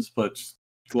person is, but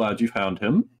glad you found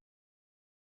him.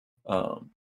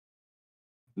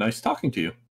 Nice talking to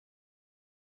you.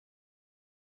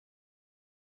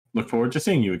 Look forward to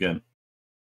seeing you again.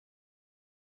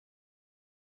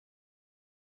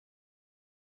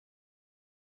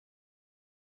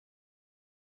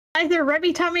 Either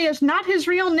Remy Temmie is not his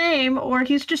real name, or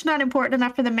he's just not important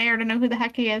enough for the mayor to know who the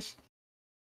heck he is.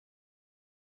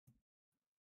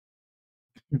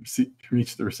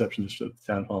 Reach the receptionist at the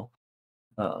town hall.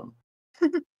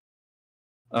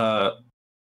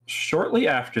 Shortly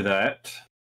after that,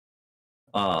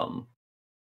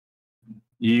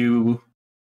 you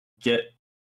get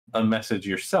a message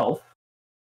yourself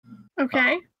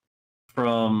Okay.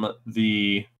 from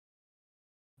the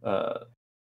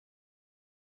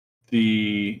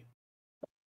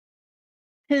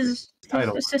His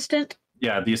title. assistant.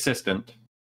 Yeah, the assistant.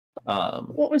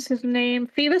 What was his name?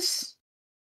 Phoebus?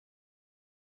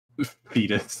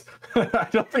 Fetus. I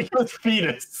don't think it was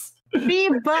fetus.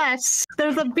 Phoebus.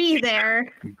 There's a B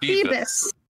there.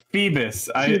 Phoebus. Phoebus.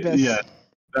 Phoebus. Yeah,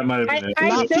 that might have been it.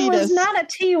 Not there was fetus. not a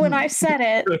T when I said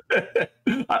it.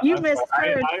 You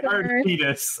misheard, I heard sir.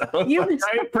 fetus. I'm You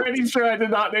pretty sure I did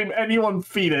not name anyone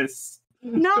fetus.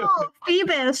 No,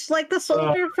 Phoebus, like the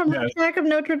soldier from the Attack of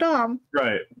Notre Dame.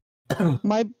 Right.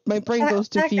 My brain goes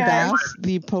to that guy. Feebas,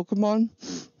 the Pokemon.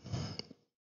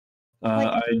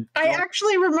 I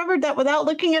actually remembered that without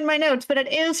looking in my notes, but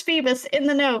it is Phoebus in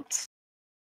the notes.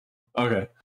 Okay.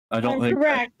 I don't I'm think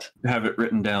correct. I have it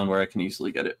written down where I can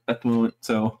easily get it at the moment,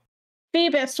 so...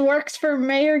 Phoebus works for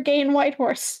Mayor Gain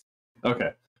Whitehorse.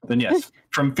 Okay. Then yes,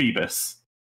 from Phoebus.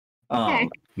 Okay.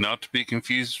 Not to be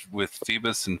confused with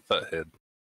Phoebus and Futhead.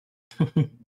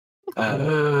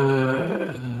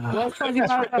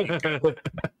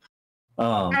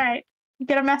 All right. You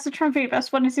get a message from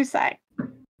Phoebus. What does he say?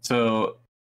 So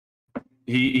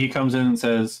he comes in and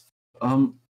says,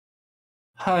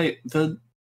 "Hi, the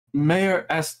mayor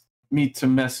asked me to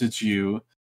message you.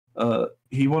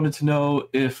 He wanted to know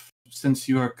if, since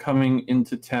you are coming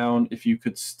into town, if you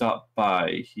could stop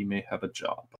by. He may have a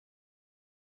job."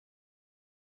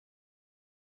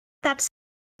 That's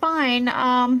fine.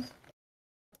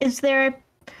 Is there...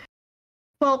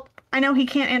 Well, I know he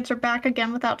can't answer back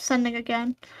again without sending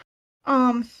again.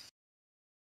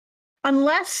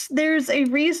 Unless there's a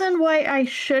reason why I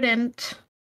shouldn't,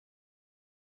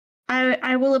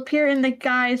 I will appear in the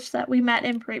guise that we met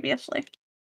in previously.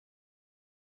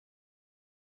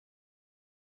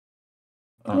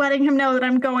 Letting him know that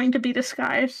I'm going to be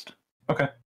disguised. Okay.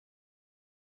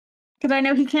 Because I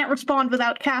know he can't respond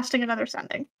without casting another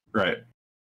sending. Right.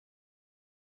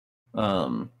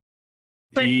 But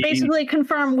basically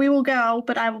confirm we will go,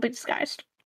 but I will be disguised.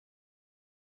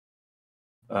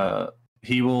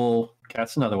 He will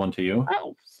cast another one to you.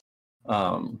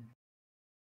 Oh.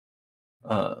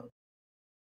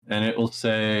 And it will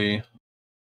say,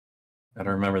 I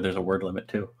don't remember, there's a word limit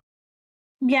too.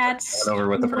 Yeah, it's over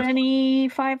with the first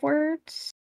 25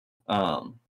 words. I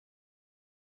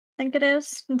think it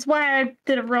is. That's why I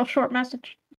did a real short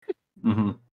message.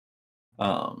 Mm-hmm.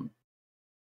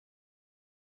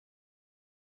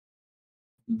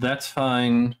 That's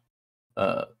fine.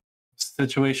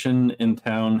 Situation in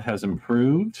town has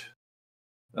improved.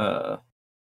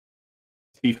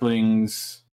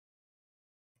 Tieflings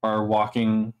are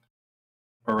walking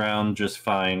around just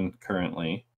fine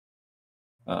currently.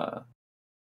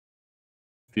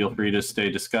 Feel free to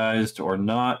stay disguised or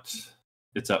not.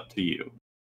 It's up to you.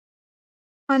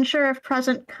 Unsure if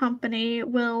present company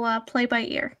will play by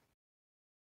ear.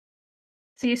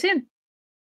 See you soon.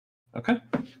 Okay.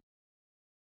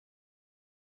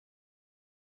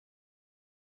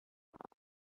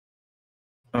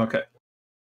 Okay.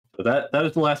 So that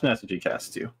is the last message he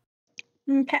cast you.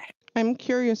 Okay. I'm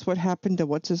curious what happened to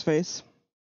what's his face.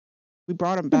 We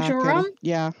brought him back. Jerome?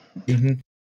 Yeah. Mm-hmm.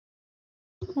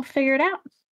 We'll figure it out.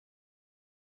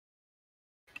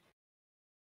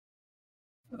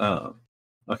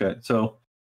 Okay, so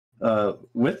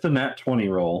with the nat 20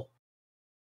 roll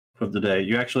for the day,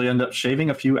 you actually end up shaving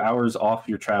a few hours off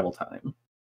your travel time.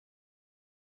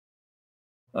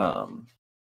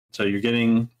 So you're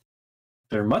getting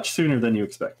there much sooner than you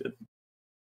expected.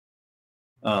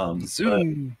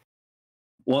 Zoom.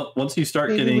 Once you start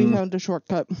Maybe getting we found a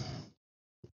shortcut.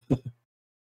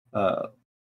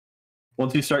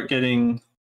 once you start getting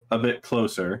a bit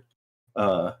closer,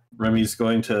 Remy's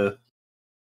going to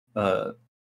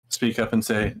speak up and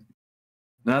say,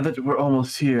 "Now that we're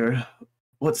almost here,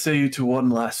 what say you to one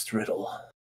last riddle?"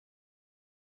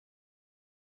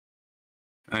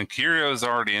 And Curio's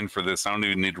already in for this. I don't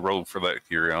even need to roll for that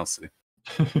curiosity.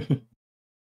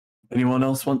 Anyone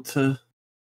else want to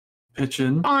pitch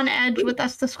in? On edge with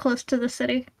us this close to the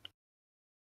city.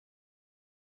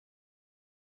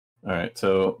 All right,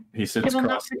 so he sits He will not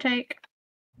cross. partake.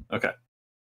 Okay,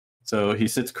 so he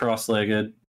sits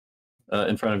cross-legged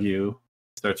in front of you.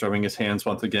 Starts rubbing his hands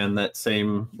once again. That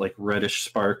same like reddish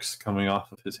sparks coming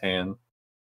off of his hand,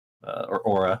 or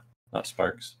aura, not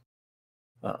sparks.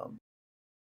 All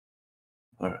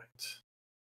right.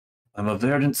 I'm a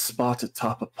verdant spot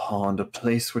atop a pond, a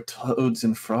place where toads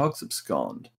and frogs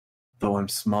abscond. Though I'm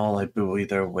small, I buoy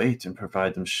their weight and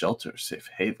provide them shelter, safe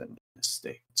haven, and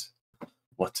estate.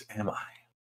 What am I?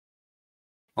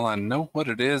 Well, I know what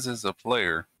it is as a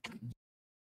player.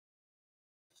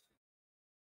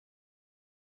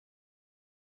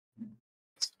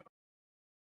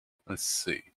 Let's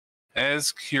see.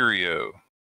 As Curio,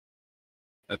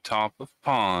 atop of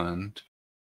pond,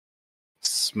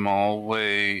 small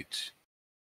weight,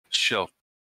 toad.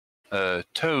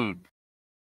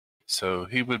 So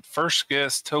he would first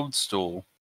guess toadstool.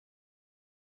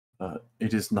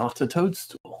 It is not a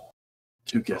toadstool.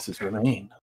 Two guesses remain.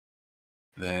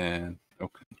 Then,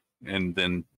 okay. And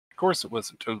then, of course, it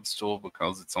wasn't toadstool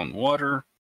because it's on water.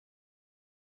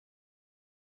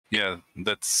 Yeah,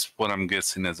 that's what I'm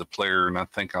guessing as a player, and I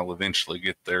think I'll eventually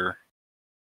get there.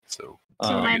 So, my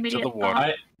get to the immediate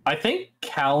water. I think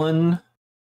Callan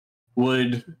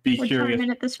would be Would curious chime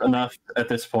in at this point. enough at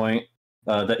this point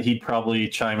that he'd probably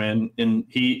chime in, and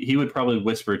he would probably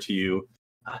whisper to you,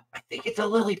 "I think it's a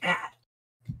lily pad."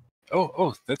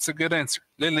 Oh, that's a good answer.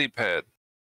 Lily pad.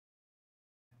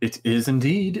 It is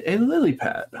indeed a lily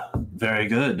pad. Very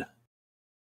good.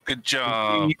 Good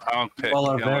job. I'll pat Well,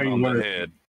 Callan very on the word.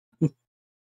 head.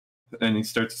 And he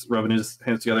starts rubbing his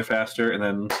hands together faster, and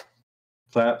then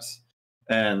claps.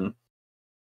 And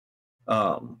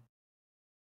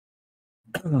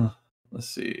let's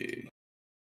see.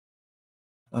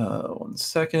 1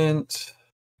 second.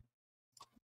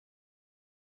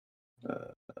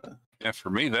 Yeah, for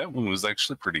me, that one was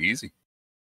actually pretty easy.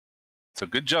 So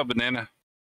good job, Banana.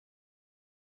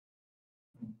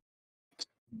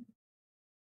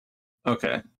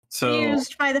 Okay, so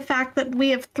Confused by the fact that we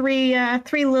have three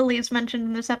lilies mentioned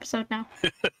in this episode now.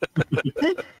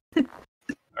 all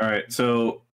right,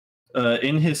 so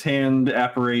in his hand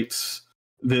apparates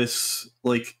this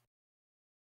like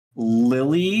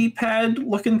lily pad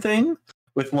looking thing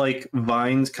with like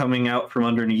vines coming out from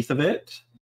underneath of it.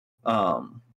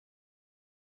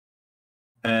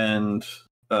 And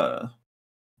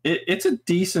it's a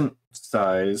decent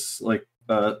size, like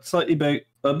slightly big,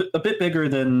 a bit bigger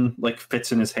than like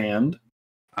fits in his hand.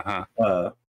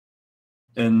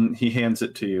 And he hands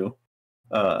it to you.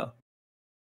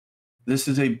 This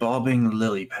is a bobbing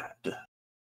lily pad.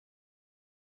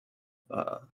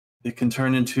 It can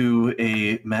turn into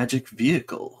a magic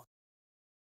vehicle.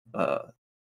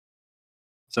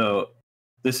 So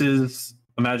this is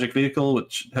a magic vehicle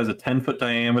which has a 10-foot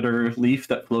diameter leaf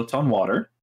that floats on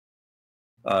water.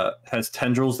 Has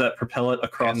tendrils that propel it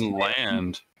across and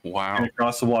land. Wow. And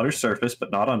across the water surface,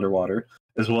 but not underwater,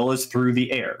 as well as through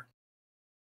the air.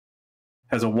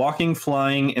 Has a walking,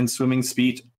 flying, and swimming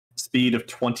speed of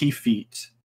 20 feet,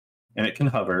 and it can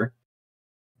hover.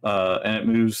 And it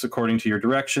moves according to your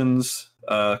directions.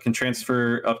 Can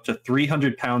transfer up to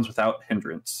 300 pounds without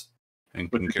hindrance. And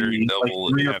can carry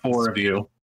double like 3 or 4 of you.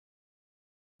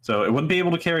 So it wouldn't be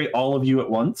able to carry all of you at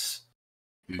once,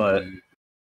 but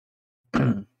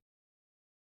I'm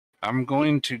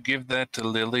going to give that to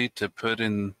Lily to put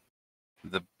in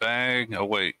the bag. Oh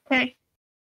wait. Okay.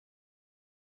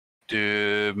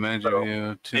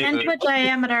 10-foot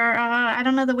diameter. I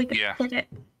don't know that we could put it.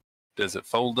 Does it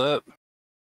fold up?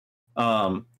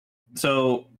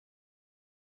 So.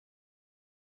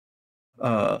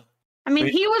 I mean,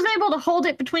 he was able to hold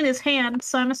it between his hands,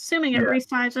 so I'm assuming it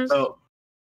resizes. So,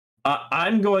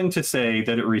 I'm going to say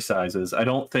that it resizes. I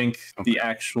don't think the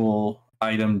actual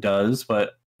item does,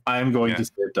 but I'm going to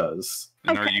say it does.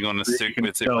 And are you going to stick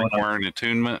with it requiring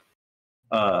attunement?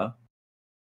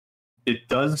 It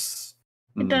does.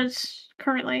 It does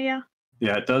currently, yeah.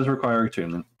 Yeah, it does require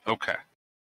attunement. Okay.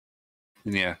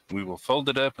 Yeah, we will fold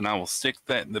it up, and I will stick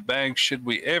that in the bag should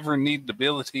we ever need the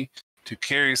ability to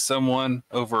carry someone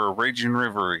over a raging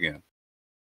river again.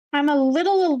 I'm a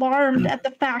little alarmed at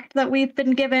the fact that we've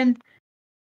been given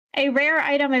a rare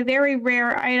item, a very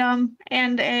rare item,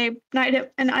 and an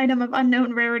item of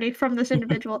unknown rarity from this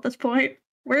individual at this point.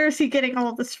 Where is he getting all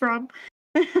of this from?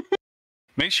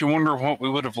 Makes you wonder what we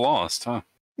would have lost, huh?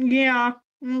 Yeah,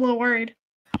 I'm a little worried.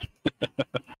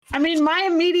 I mean, my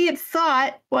immediate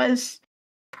thought was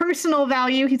personal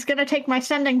value, he's going to take my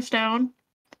sending stone.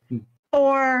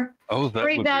 Or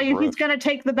great value, he's going to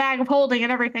take the bag of holding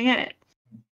and everything in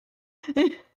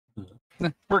it.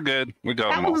 We're good. We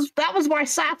got them all. That was why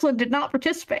Saplin did not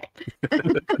participate.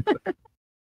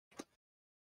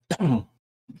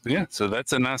 Yeah, so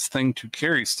that's a nice thing to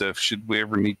carry stuff should we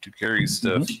ever need to carry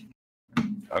stuff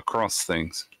across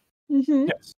things.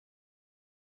 Yes.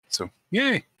 So,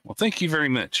 yay. Well, thank you very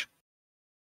much.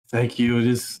 Thank you. It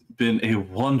has been a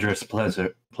wondrous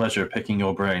pleasure picking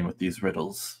your brain with these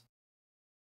riddles.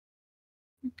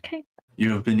 Okay.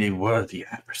 You have been a worthy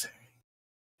adversary.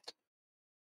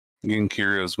 Again,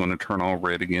 Kirio's going to turn all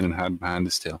red again and hide behind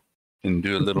his tail and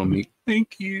do a little meat.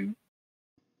 Thank you.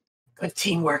 Good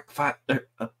teamwork,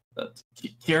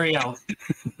 Kirio.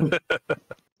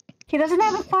 He doesn't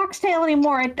have a foxtail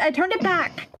anymore. I turned it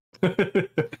back.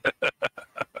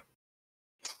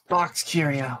 Fox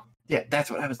Kirio. Yeah, that's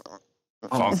what I was.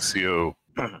 Foxio.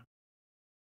 Now,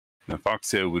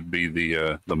 Foxio would be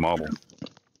the model.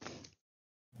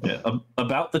 Yeah,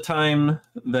 about the time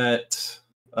that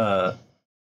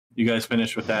you guys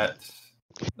finish with that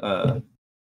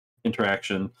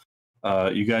interaction,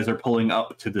 you guys are pulling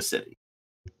up to the city.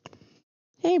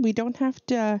 Hey, we don't have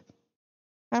to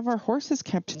have our horses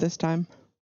kept this time.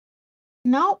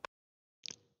 Nope.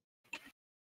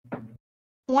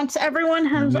 Once everyone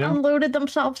has unloaded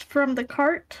themselves from the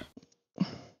cart,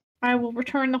 I will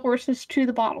return the horses to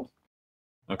the bottle.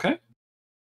 Okay.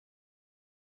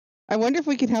 I wonder if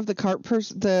we can have the cart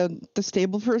person, the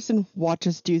stable person, watch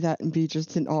us do that and be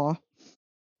just in awe.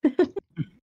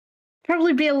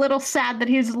 Probably be a little sad that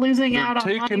he's losing out on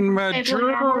taking my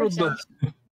job.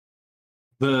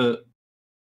 The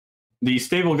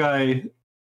stable guy,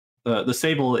 the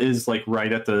stable is like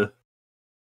right at the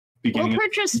beginning. We'll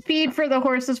purchase feed for the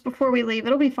horses before we leave.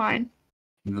 It'll be fine.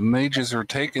 The mages are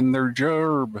taking their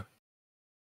job.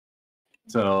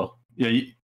 So yeah,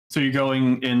 so you're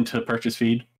going in to purchase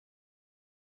feed.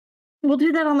 We'll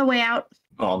do that on the way out.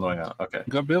 Oh, on the way out. Okay.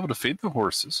 You gotta be able to feed the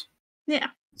horses. Yeah.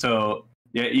 So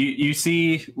yeah, you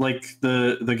see like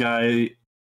the guy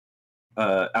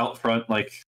out front,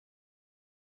 like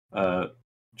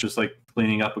just like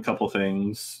cleaning up a couple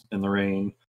things in the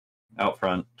rain out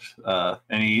front,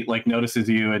 and he like notices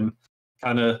you and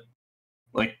kind of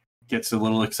like gets a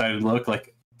little excited look,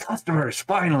 like customers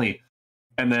finally,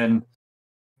 and then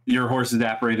your horses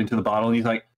evaporate into the bottle, and he's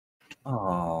like,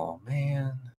 "Oh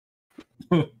man."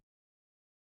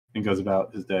 And goes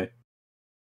about his day.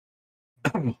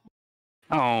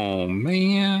 Oh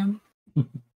man.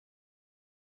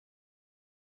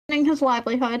 His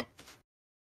livelihood.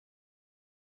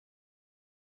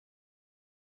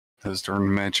 Those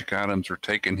darn magic items are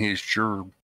taking his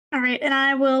gerb. All right, and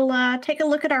I will take a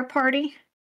look at our party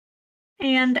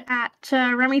and at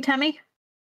Remy Temmie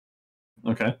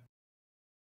Okay.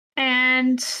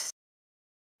 and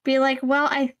be like, well,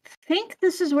 I think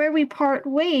this is where we part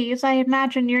ways. I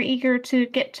imagine you're eager to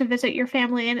get to visit your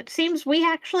family, and it seems we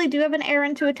actually do have an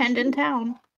errand to attend in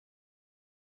town.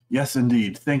 Yes,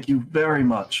 indeed. Thank you very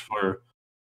much for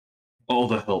all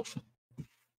the help.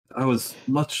 I was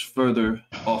much further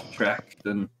off track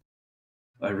than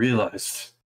I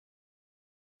realized.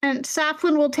 And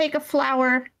Saflin will take a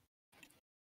flower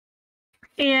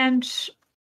and,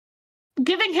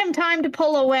 giving him time to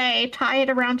pull away, tie it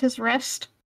around his wrist.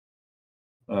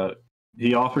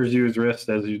 He offers you his wrist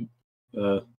as you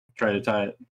try to tie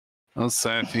it. Oh,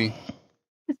 Safi.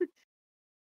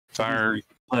 Fire,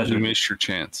 Pleasure. you missed your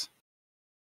chance.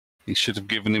 You should have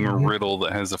given him a riddle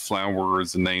that has a flower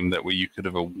as a name. That way you could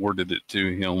have awarded it to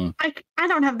him. I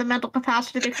don't have the mental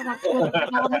capacity to come up with a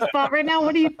riddle on the spot right now.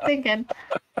 What are you thinking?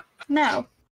 No.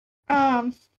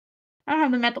 I don't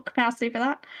have the mental capacity for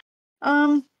that.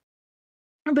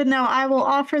 But no, I will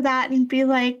offer that and be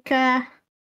like,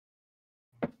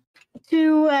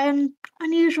 to an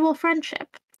unusual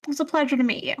friendship. It's a pleasure to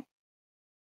meet you.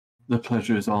 The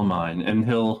pleasure is all mine. And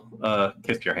he'll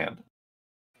kiss your hand.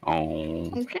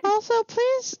 Oh. Okay. Also,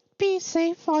 please be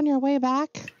safe on your way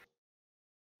back.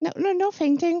 No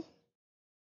fainting.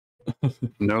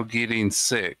 No getting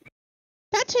sick.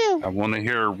 That too. I want to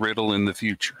hear a riddle in the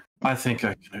future. I think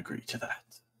I can agree to that.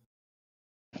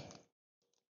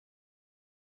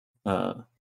 All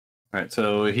right,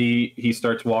 so he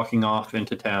starts walking off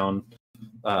into town.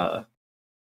 And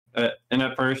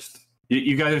at first,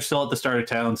 you guys are still at the start of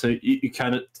town, so you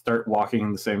kind of start walking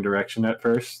in the same direction at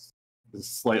first. It's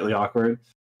slightly awkward,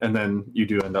 and then you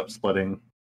do end up splitting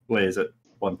ways at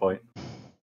one point.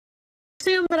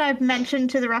 Assume that I've mentioned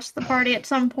to the rest of the party at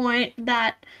some point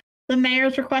that the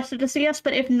mayor's requested to see us,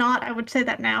 but if not, I would say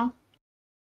that now.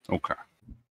 Okay.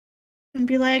 And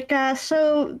be like,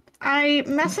 so I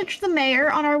messaged the mayor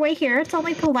on our way here. It's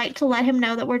only polite to let him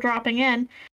know that we're dropping in.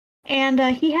 And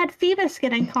he had Phoebus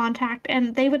get in contact,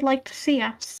 and they would like to see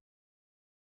us.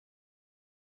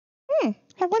 I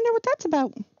wonder what that's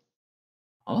about.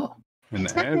 Oh. And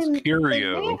as They may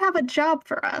Curio, have a job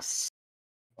for us.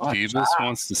 Phoebus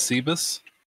wants to see us.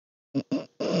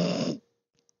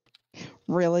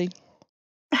 Really?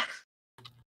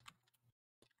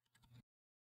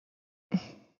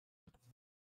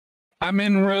 I'm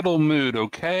in riddle mood,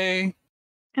 okay?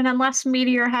 And unless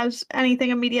Meteor has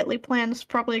anything immediately planned, it's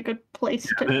probably a good place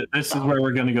to. This is where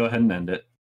we're going to go ahead and end it.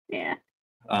 Yeah.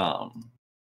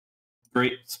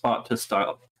 Great spot to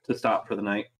stop for the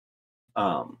night.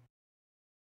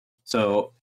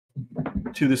 So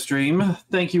to the stream,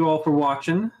 thank you all for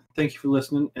watching. Thank you for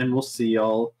listening, and we'll see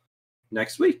y'all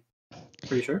next week.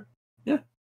 Pretty sure. Yeah.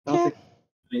 I don't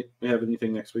think we have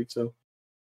anything next week, so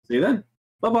see you then.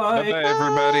 Bye-bye. Bye-bye,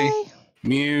 everybody.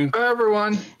 Mew. Bye,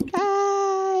 everyone.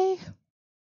 Bye.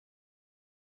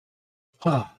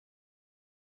 Ah.